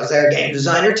design, because they're a game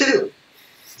designer too.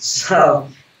 So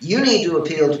you need to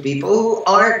appeal to people who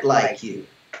aren't like you,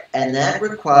 and that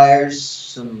requires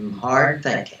some hard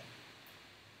thinking.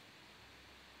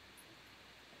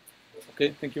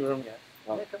 Okay, thank you very much.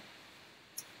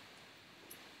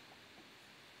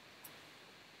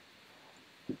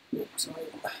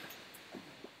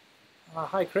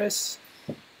 Hi, Chris.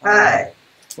 Hi.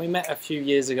 We met a few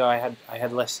years ago. I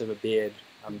had less of a beard.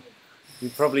 You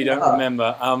probably don't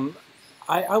remember.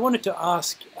 I wanted to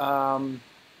ask. I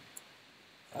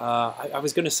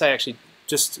was going to say, actually,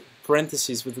 just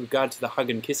parentheses with regard to the hug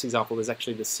and kiss example. There's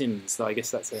actually The Sims. So I guess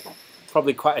that's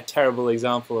probably quite a terrible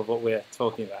example of what we're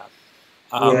talking about.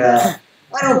 Yeah.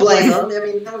 I don't blame them. I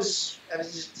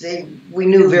mean, we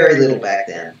knew very little back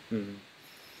then.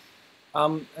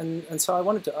 And so I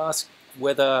wanted to ask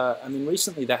whether, I mean,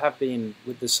 recently there have been,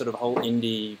 with this sort of whole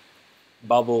indie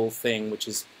bubble thing, which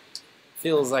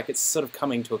feels like it's sort of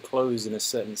coming to a close in a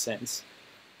certain sense.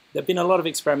 There have been a lot of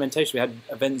experimentation. We had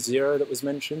Event Zero that was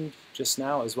mentioned just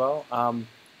now as well.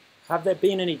 Have there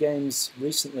been any games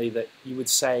recently that you would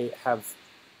say have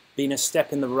been a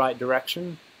step in the right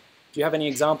direction? Do you have any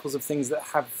examples of things that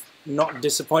have not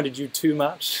disappointed you too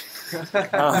much?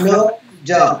 No,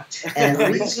 don't. And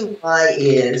the reason why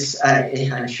is,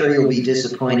 I'm sure you'll be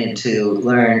disappointed to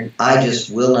learn, I just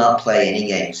will not play any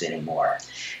games anymore.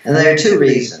 And there are two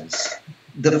reasons.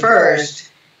 The first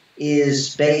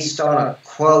is based on a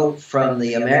quote from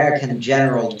the American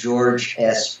General George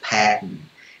S. Patton.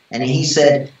 And he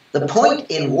said, "The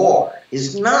point in war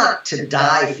is not to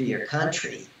die for your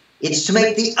country. It's to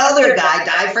make the other guy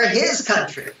die for his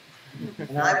country."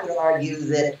 And I would argue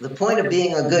that the point of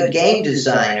being a good game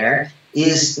designer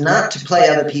is not to play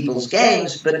other people's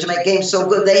games, but to make games so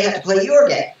good they have to play your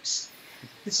games.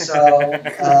 So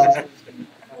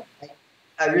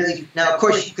I really, now of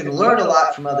course you can learn a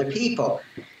lot from other people,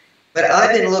 but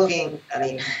I've been looking, I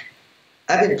mean,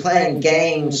 I've been playing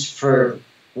games for,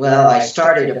 well, I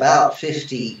started about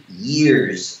 50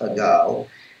 years ago,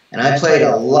 and I played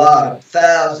a lot of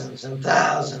thousands and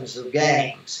thousands of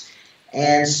games.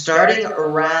 And starting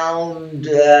around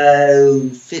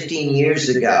 15 years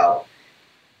ago,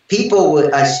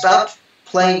 I stopped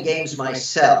playing games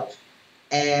myself,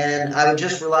 and I would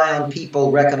just rely on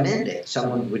people recommending.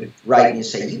 Someone would write and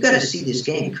say, "You got to see this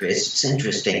game, Chris, it's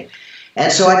interesting."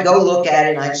 And so I'd go look at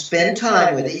it, and I'd spend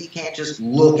time with it. You can't just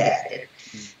look at it.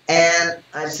 And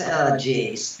I'd say, "Oh,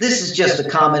 geez, this is just a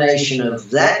combination of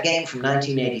that game from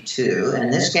 1982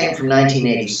 and this game from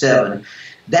 1987.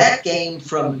 That game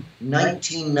from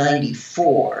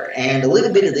 1994, and a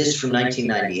little bit of this from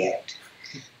 1998.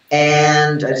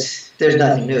 And there's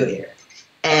nothing new here."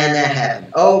 And that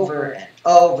happened over and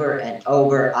over and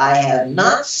over. I have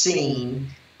not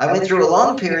seen, I went through a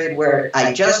long period where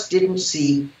I just didn't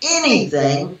see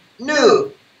anything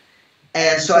new.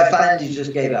 And so I finally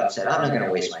just gave up and said, I'm not going to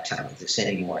waste my time with this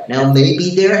anymore. Now,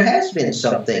 maybe there has been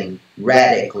something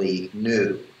radically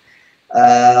new.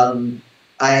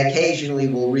 I occasionally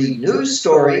will read news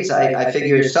stories. I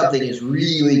figure if something is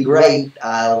really great,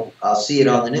 I'll see it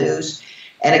on the news.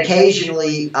 And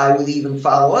occasionally I will even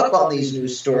follow up on these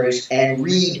news stories and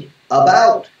read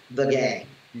about the game.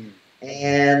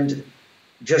 And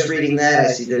just reading that,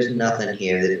 I see there's nothing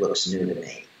here that looks new to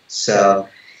me. So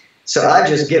I've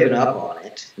just given up on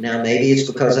it. Now, maybe it's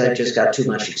because I've just got too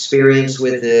much experience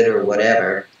with it or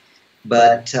whatever.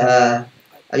 But I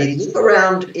mean, look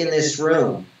around in this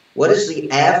room. What is the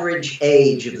average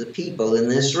age of the people in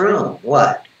this room?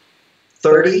 What?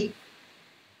 30?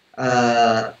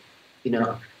 You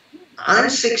know, I'm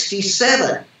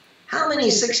 67. How many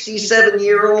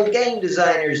 67-year-old game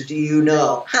designers do you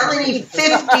know? How many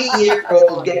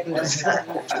 50-year-old game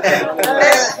designers?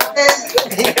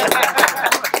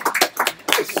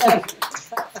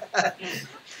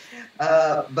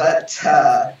 But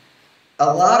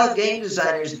a lot of game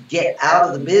designers get out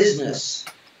of the business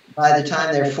by the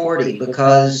time they're 40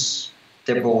 because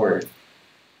they're bored.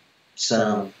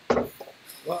 So,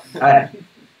 well, I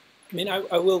mean,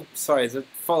 I will. Sorry, as a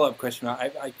follow-up question,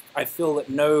 I feel that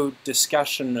no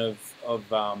discussion of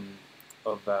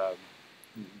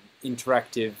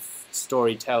interactive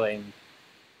storytelling,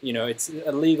 you know, it's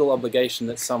a legal obligation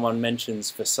that someone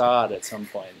mentions facade at some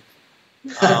point.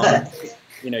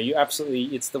 You know, you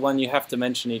absolutely, it's the one you have to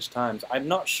mention each time. So I'm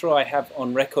not sure I have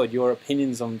on record your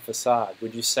opinions on facade.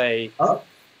 Would you say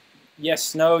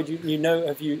yes, no? You know,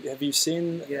 have you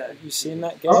seen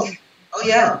that game? Oh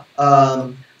yeah.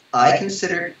 I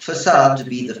consider Facade to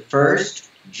be the first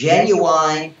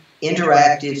genuine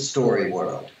interactive story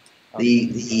world.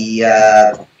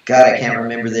 God, I can't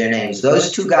remember their names.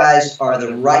 Those two guys are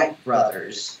the Wright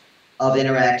brothers of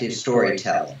interactive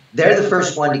storytelling. They're the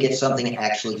first one to get something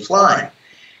actually flying.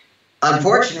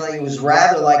 Unfortunately, it was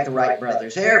rather like the Wright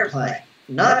brothers' airplane.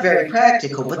 Not very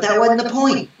practical, but that wasn't the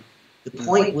point. The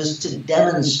point was to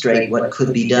demonstrate what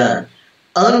could be done.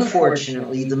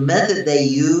 Unfortunately, the method they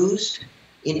used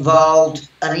involved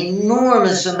an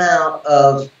enormous amount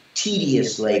of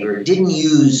tedious labor. It didn't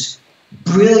use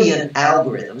brilliant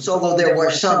algorithms, although there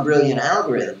were some brilliant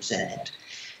algorithms in it.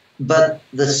 But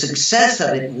the success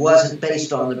of it wasn't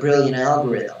based on the brilliant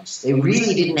algorithms. They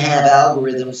really didn't have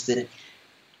algorithms that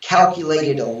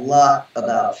calculated a lot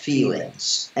about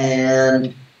feelings.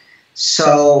 And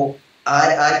so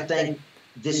I think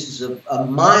this is a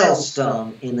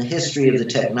milestone in the history of the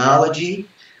technology.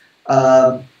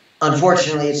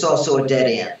 Unfortunately, it's also a dead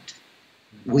end.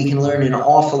 We can learn an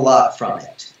awful lot from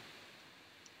it.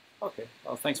 Okay.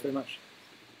 Well, thanks very much.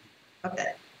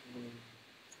 Okay.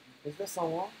 Is there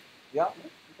someone? Yeah.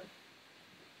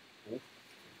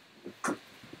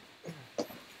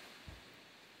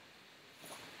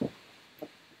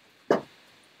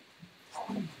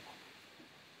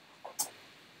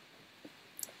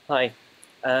 Hi.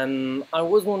 I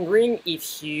was wondering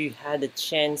if you had a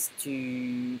chance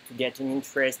to get an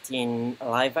interest in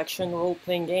live-action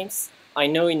role-playing games. I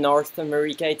know in North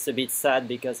America it's a bit sad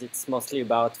because it's mostly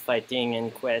about fighting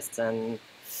and quests,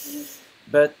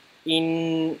 but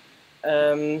in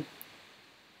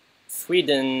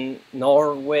Sweden,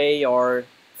 Norway, or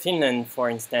Finland, for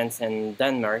instance, and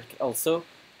Denmark also,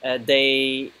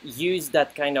 they use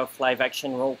that kind of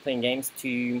live-action role-playing games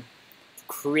to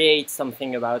create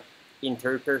something about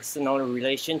interpersonal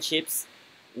relationships,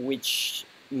 which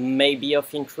may be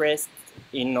of interest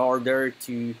in order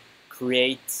to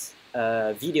create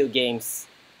video games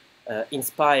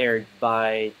inspired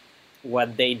by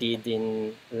what they did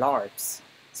in LARPs.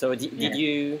 So did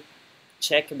you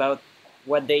check about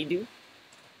what they do?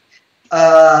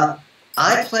 I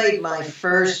played my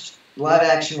first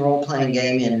live-action role-playing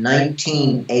game in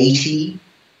 1980.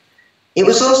 It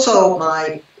was also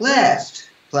my last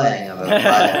playing of a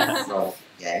live-action role-playing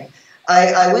game.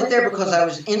 I went there because I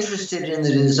was interested in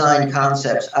the design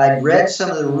concepts. I'd read some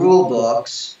of the rule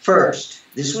books first.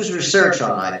 This was research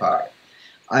on my part.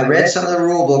 I read some of the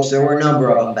rule books. There were a number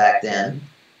of them back then.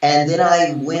 And then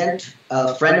I went,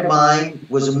 a friend of mine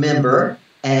was a member,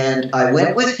 and I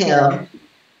went with him,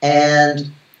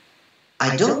 and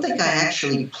I don't think I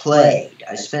actually played.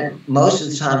 I spent most of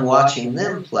the time watching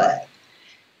them play.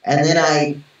 And then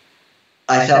I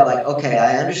felt like, okay,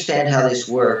 I understand how this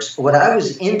works. What I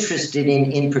was interested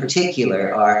in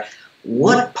particular are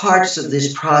what parts of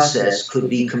this process could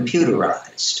be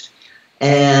computerized.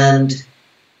 And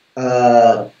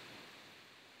I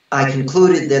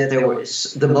concluded that there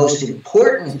was the most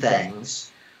important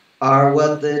things are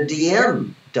what the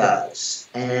DM does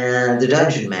and the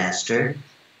dungeon master,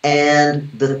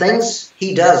 and the things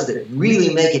he does that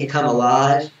really make it come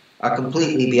alive are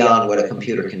completely beyond what a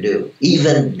computer can do,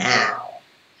 even now.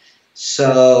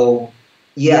 So,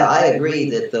 yeah, I agree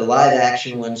that the live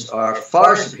action ones are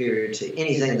far superior to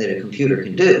anything that a computer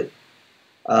can do.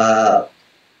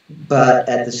 But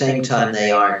at the same time,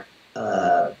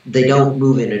 they don't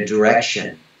move in a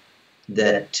direction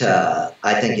that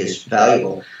I think is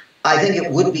valuable. I think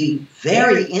it would be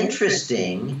very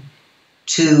interesting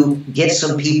to get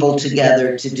some people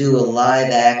together to do a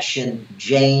live-action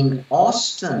Jane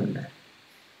Austen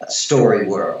story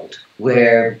world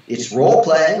where it's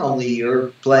role-playing, only you're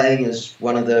playing as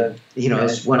one of the,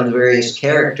 as one of the various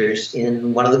characters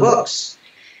in one of the books.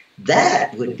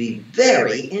 That would be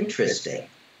very interesting.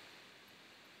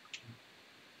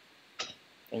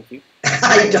 Thank you.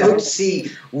 I don't see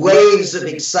waves of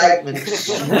excitement.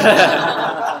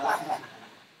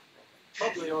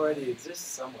 Probably already exists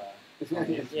somewhere. Yeah,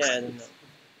 I don't know.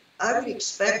 I would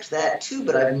expect that too,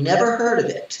 but I've never heard of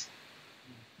it.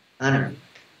 I don't know.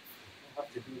 I'll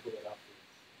have to Google it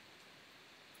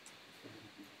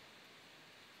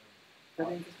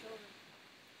afterwards.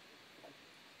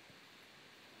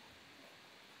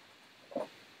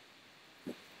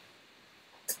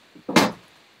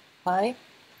 Hi.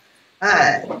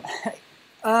 Hi.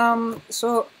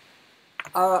 So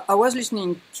I was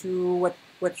listening to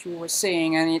what you were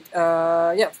saying, and it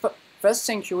first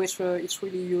thank you. It's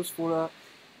really useful.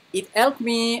 It helped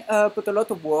me put a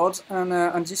lot of words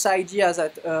on this idea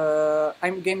that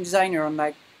I'm a game designer, and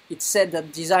like it said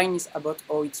that design is about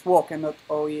how it's work and not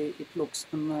how it looks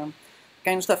and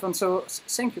kind of stuff. And so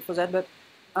thank you for that. But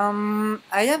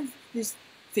I have this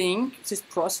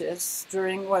process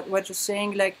during what you're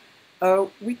saying, like.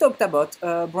 We talked about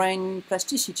brain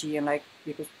plasticity, and like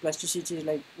because plasticity is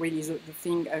like really the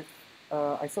thing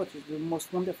I thought is the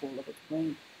most wonderful about the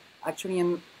brain, actually,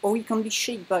 and how it can be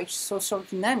shaped by social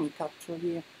dynamic,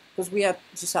 actually. Because we had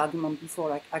this argument before,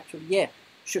 like actually, yeah,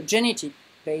 sure, genetic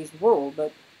plays a role,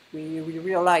 but we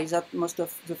realize that most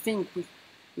of the things we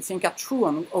think are true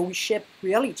and how we shape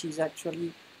realities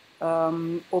actually,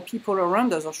 or people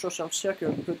around us, or social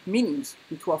circle put meanings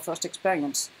into our first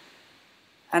experience.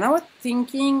 And I was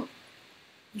thinking,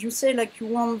 you say like you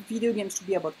want video games to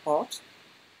be about art.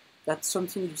 That's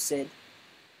something you said.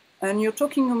 And you're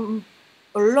talking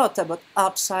a lot about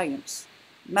art science,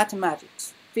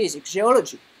 mathematics, physics,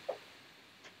 geology.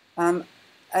 And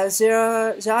there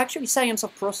are actually science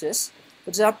of process,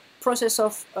 but there are process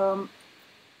of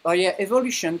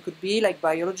evolution could be like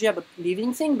biology about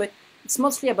living thing, but it's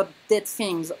mostly about dead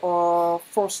things or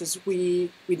forces we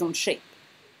don't shape.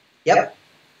 Yep.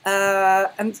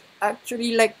 And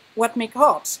actually, like, what makes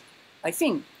art, I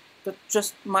think, but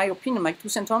just my opinion, my 2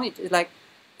 cents on it, is like,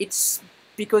 it's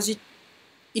because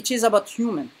it is about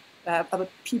human, about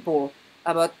people,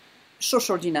 about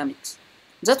social dynamics.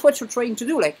 That's what you're trying to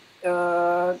do. Like,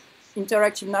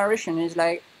 interactive narration is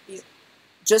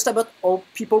just about how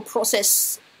people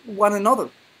process one another.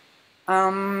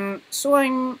 So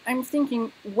I'm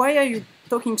thinking, why are you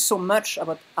talking so much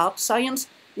about art science?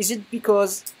 Is it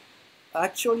because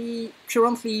actually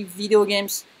currently video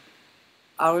games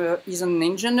is an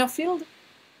engineer field?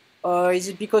 Or is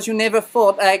it because you never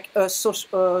thought like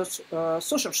social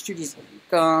studies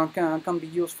can be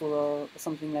useful or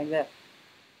something like that?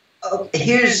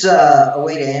 Here's a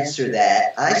way to answer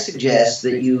that. I suggest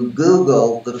that you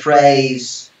Google the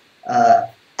phrase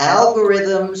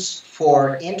algorithms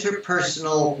for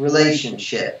interpersonal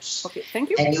relationships. Okay,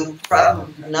 thank you. And you'll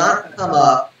probably not come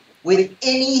up with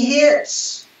any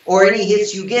hits, or any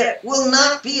hits you get will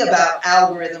not be about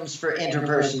algorithms for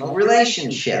interpersonal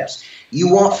relationships. You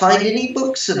won't find any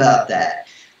books about that.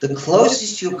 The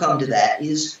closest you'll come to that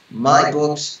is my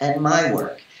books and my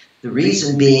work. The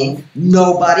reason being,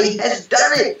 nobody has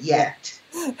done it yet.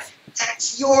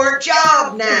 That's your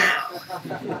job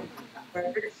now.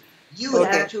 You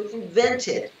have to invent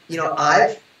it. You know,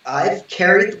 I've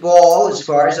carried the ball as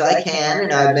far as I can,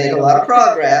 and I've made a lot of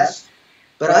progress,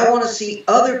 but I want to see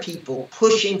other people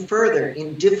pushing further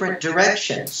in different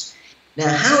directions. Now,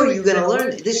 how are you going to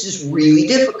learn? This is really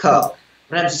difficult.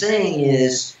 What I'm saying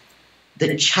is,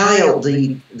 the child,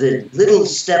 the little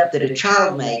step that a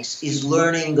child makes is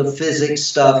learning the physics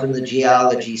stuff and the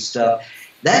geology stuff.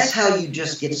 That's how you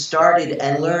just get started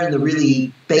and learn the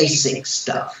really basic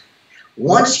stuff.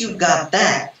 Once you've got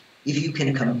that, if you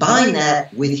can combine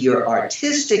that with your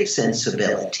artistic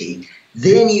sensibility,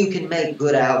 then you can make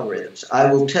good algorithms.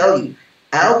 I will tell you,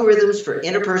 algorithms for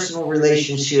interpersonal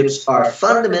relationships are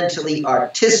fundamentally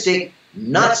artistic,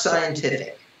 not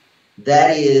scientific.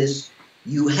 That is,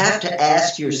 you have to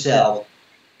ask yourself,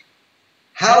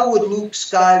 how would Luke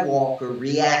Skywalker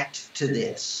react to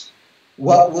this?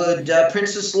 What would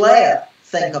Princess Leia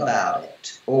think about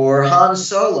it? Or Han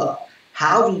Solo?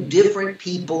 How do different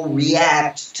people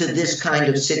react to this kind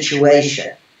of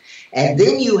situation? And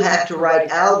then you have to write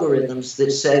algorithms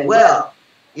that say, well,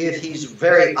 if he's a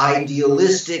very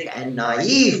idealistic and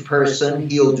naive person,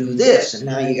 he'll do this. And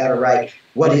now you got to write,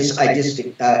 what is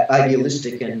idealistic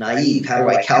and naive? How do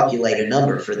I calculate a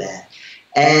number for that?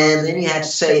 And then you have to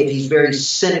say, if he's very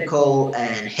cynical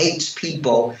and hates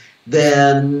people,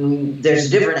 then there's a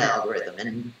different algorithm.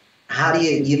 And how do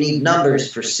you need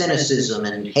numbers for cynicism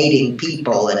and hating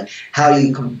people, and how do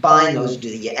you combine those? Do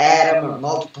you add them or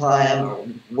multiply them, or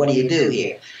what do you do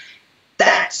here?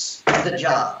 That's the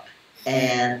job.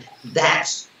 And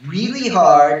that's really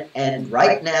hard, and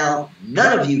right now,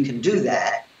 none of you can do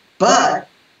that. But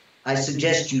I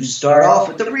suggest you start off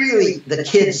with the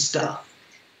kid stuff.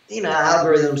 You know,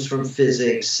 algorithms from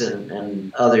physics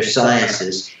and other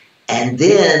sciences, and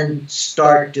then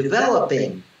start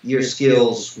developing your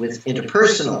skills with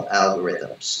interpersonal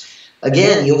algorithms.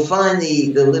 Again, you'll find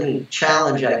the little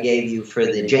challenge I gave you for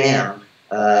the jam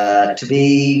to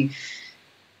be...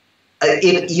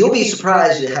 you'll be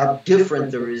surprised at how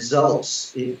different the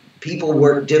results. If people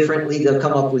work differently, they'll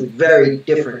come up with very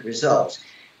different results.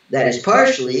 That is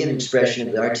partially an expression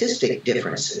of the artistic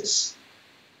differences.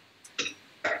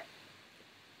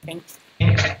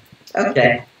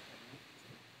 Okay.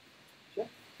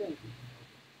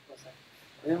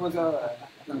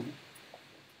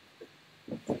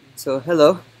 So,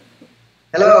 hello.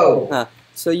 Hello.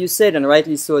 So you said, and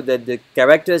rightly so, that the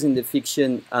characters in the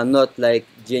fiction are not like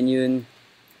genuine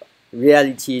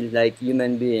reality, like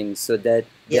human beings. So that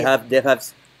they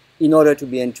have, in order to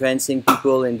be entrancing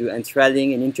people and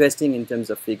enthralling and interesting in terms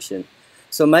of fiction.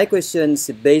 So my question is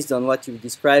based on what you've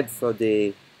described for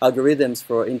the algorithms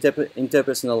for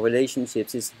interpersonal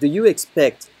relationships. Is, do you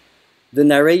expect the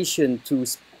narration to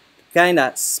kind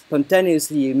of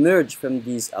spontaneously emerge from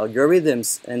these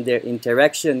algorithms and their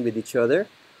interaction with each other?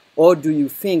 Or do you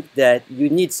think that you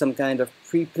need some kind of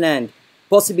pre-planned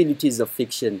possibilities of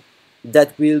fiction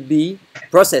that will be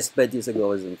processed by these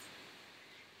algorithms?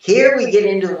 Here we get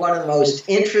into one of the most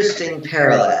interesting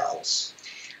parallels.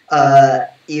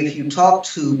 If you talk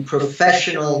to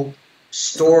professional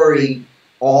story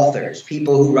authors,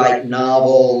 people who write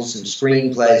novels and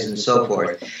screenplays and so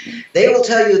forth, they will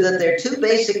tell you that there are two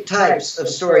basic types of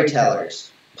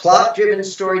storytellers: plot-driven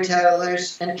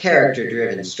storytellers and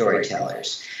character-driven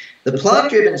storytellers. The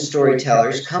plot-driven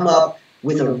storytellers come up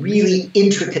with a really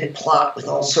intricate plot with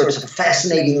all sorts of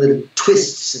fascinating little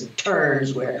twists and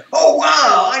turns where, oh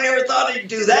wow, I never thought he'd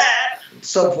do that, and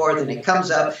so forth, and it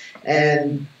comes up,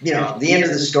 and the end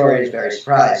of the story is very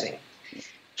surprising.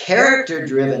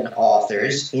 Character-driven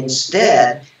authors,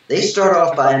 instead, they start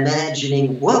off by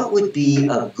imagining what would be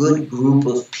a good group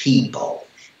of people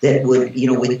that would,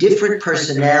 with different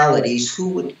personalities who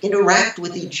would interact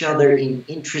with each other in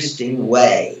interesting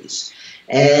ways.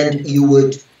 And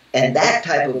that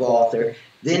type of author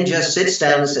then just sits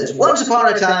down and says, once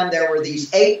upon a time there were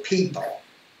these 8 people,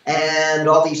 and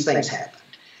all these things happened.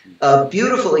 A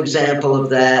beautiful example of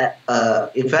that,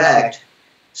 in fact,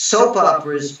 soap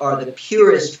operas are the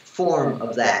purest form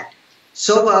of that.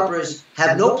 Soap operas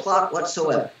have no plot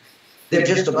whatsoever. They're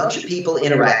just a bunch of people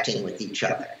interacting with each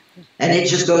other. And it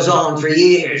just goes on for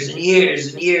years and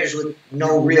years and years with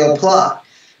no real plot.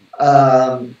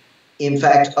 In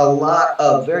fact, a lot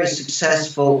of very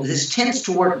successful, this tends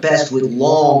to work best with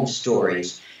long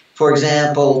stories. For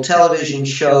example, television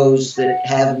shows that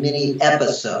have many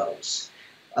episodes.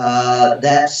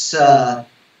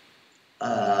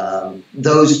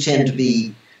 Those tend to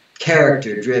be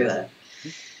character-driven.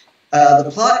 The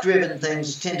plot-driven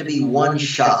things tend to be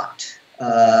one-shot.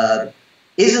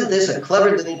 Isn't this a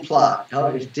clever little plot?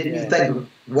 What do you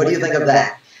think of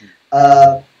that?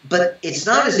 But it's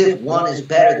not as if one is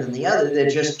better than the other. They're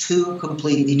just 2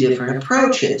 completely different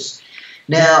approaches.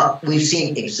 Now, we've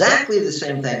seen exactly the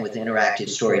same thing with interactive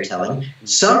storytelling.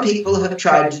 Some people have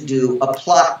tried to do a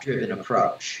plot-driven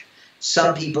approach.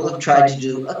 Some people have tried to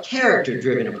do a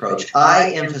character-driven approach.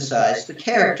 I emphasize the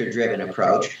character-driven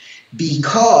approach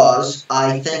because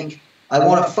I think I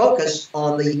want to focus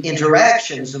on the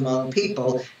interactions among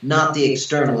people, not the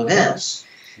external events.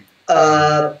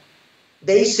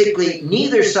 Basically,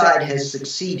 neither side has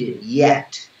succeeded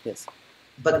yet. Yes.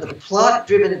 But the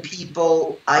plot-driven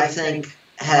people, I think,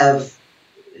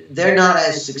 they're not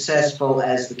as successful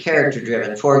as the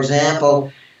character-driven. For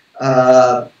example,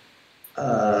 boy,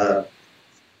 I'm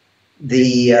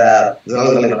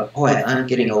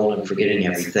getting old and forgetting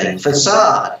everything.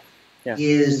 Facade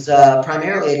is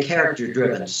primarily a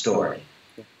character-driven story.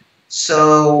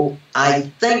 So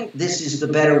I think this is the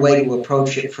better way to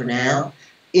approach it for now.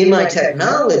 In my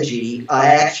technology, I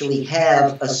actually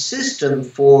have a system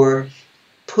for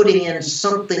putting in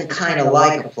something kind of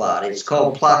like a plot. It's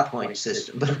called plot point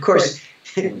system. But of course,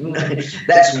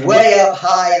 that's way up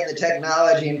high in the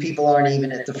technology and people aren't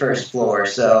even at the first floor.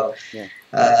 So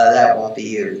that won't be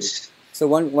used. So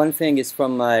one thing is,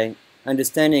 from my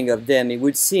understanding of them, it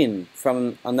would seem,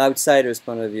 from an outsider's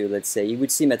point of view, let's say, it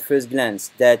would seem at first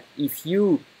glance that if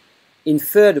you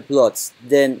infer the plots,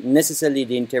 then necessarily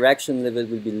the interaction level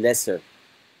will be lesser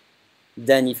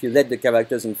than if you let the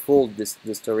characters unfold the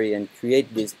story and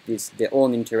create their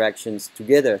own interactions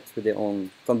together through their own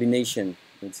combination,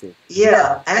 let's say.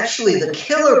 Yeah, actually the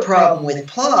killer problem with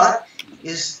plot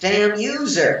is damn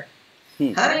user.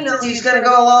 How do you know he's going to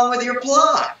go along with your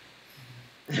plot?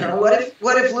 What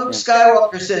if Luke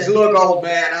Skywalker says, look, old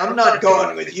man, I'm not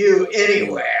going with you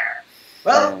anywhere?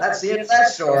 Well, that's the end of that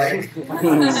story.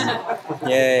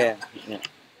 Yeah.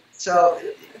 So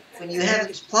when you have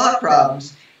these plot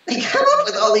problems, they come up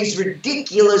with all these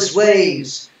ridiculous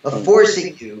ways of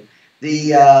forcing you.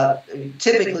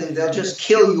 Typically, they'll just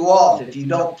kill you off if you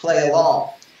don't play along.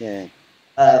 Yeah.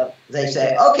 They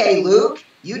say, okay, Luke,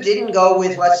 you didn't go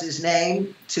with what's his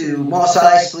name to Mos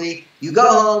Eisley. You go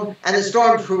home, and the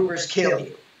stormtroopers kill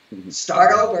you.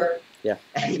 Start over. Yeah.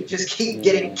 And you just keep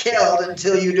getting killed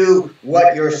until you do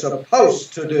what you're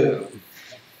supposed to do.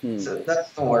 So that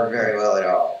doesn't work very well at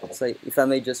all. So if I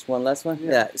may, just one last one.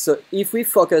 Yeah. So if we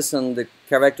focus on the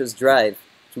character's drive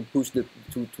to push to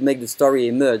make the story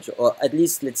emerge, or at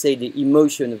least, let's say, the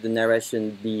emotion of the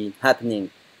narration be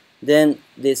happening, then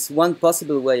there's one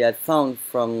possible way I found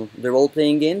from the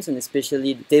role-playing games, and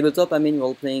especially the tabletop,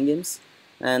 role-playing games,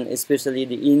 and especially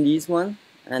the indies one.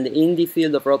 And the indie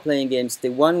field of role-playing games, the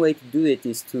one way to do it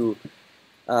is to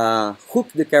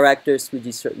hook the characters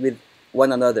with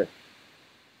one another.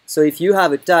 So if you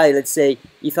have a tie, let's say,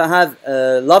 if I have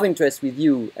a love interest with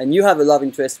you, and you have a love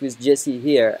interest with Jesse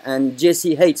here, and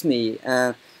Jesse hates me,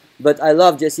 but I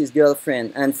love Jesse's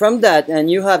girlfriend, and from that, and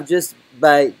you have just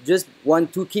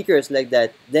 1-2 kickers like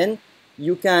that, then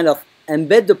you kind of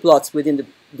embed the plots within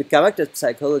the character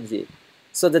psychology,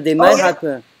 so that they might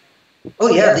happen. Oh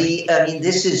yeah,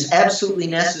 this is absolutely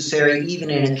necessary even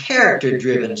in a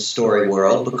character-driven story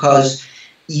world, because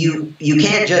you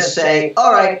can't just say,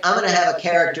 all right, I'm going to have a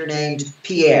character named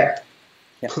Pierre.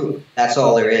 That's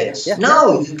all there is. Yeah.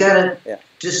 No, you got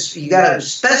to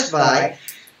specify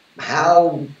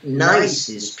how nice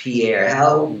is Pierre?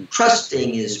 How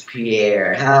trusting is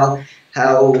Pierre? How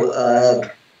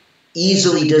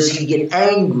easily does he get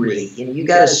angry? And you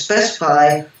got to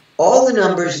specify all the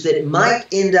numbers that might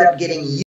end up getting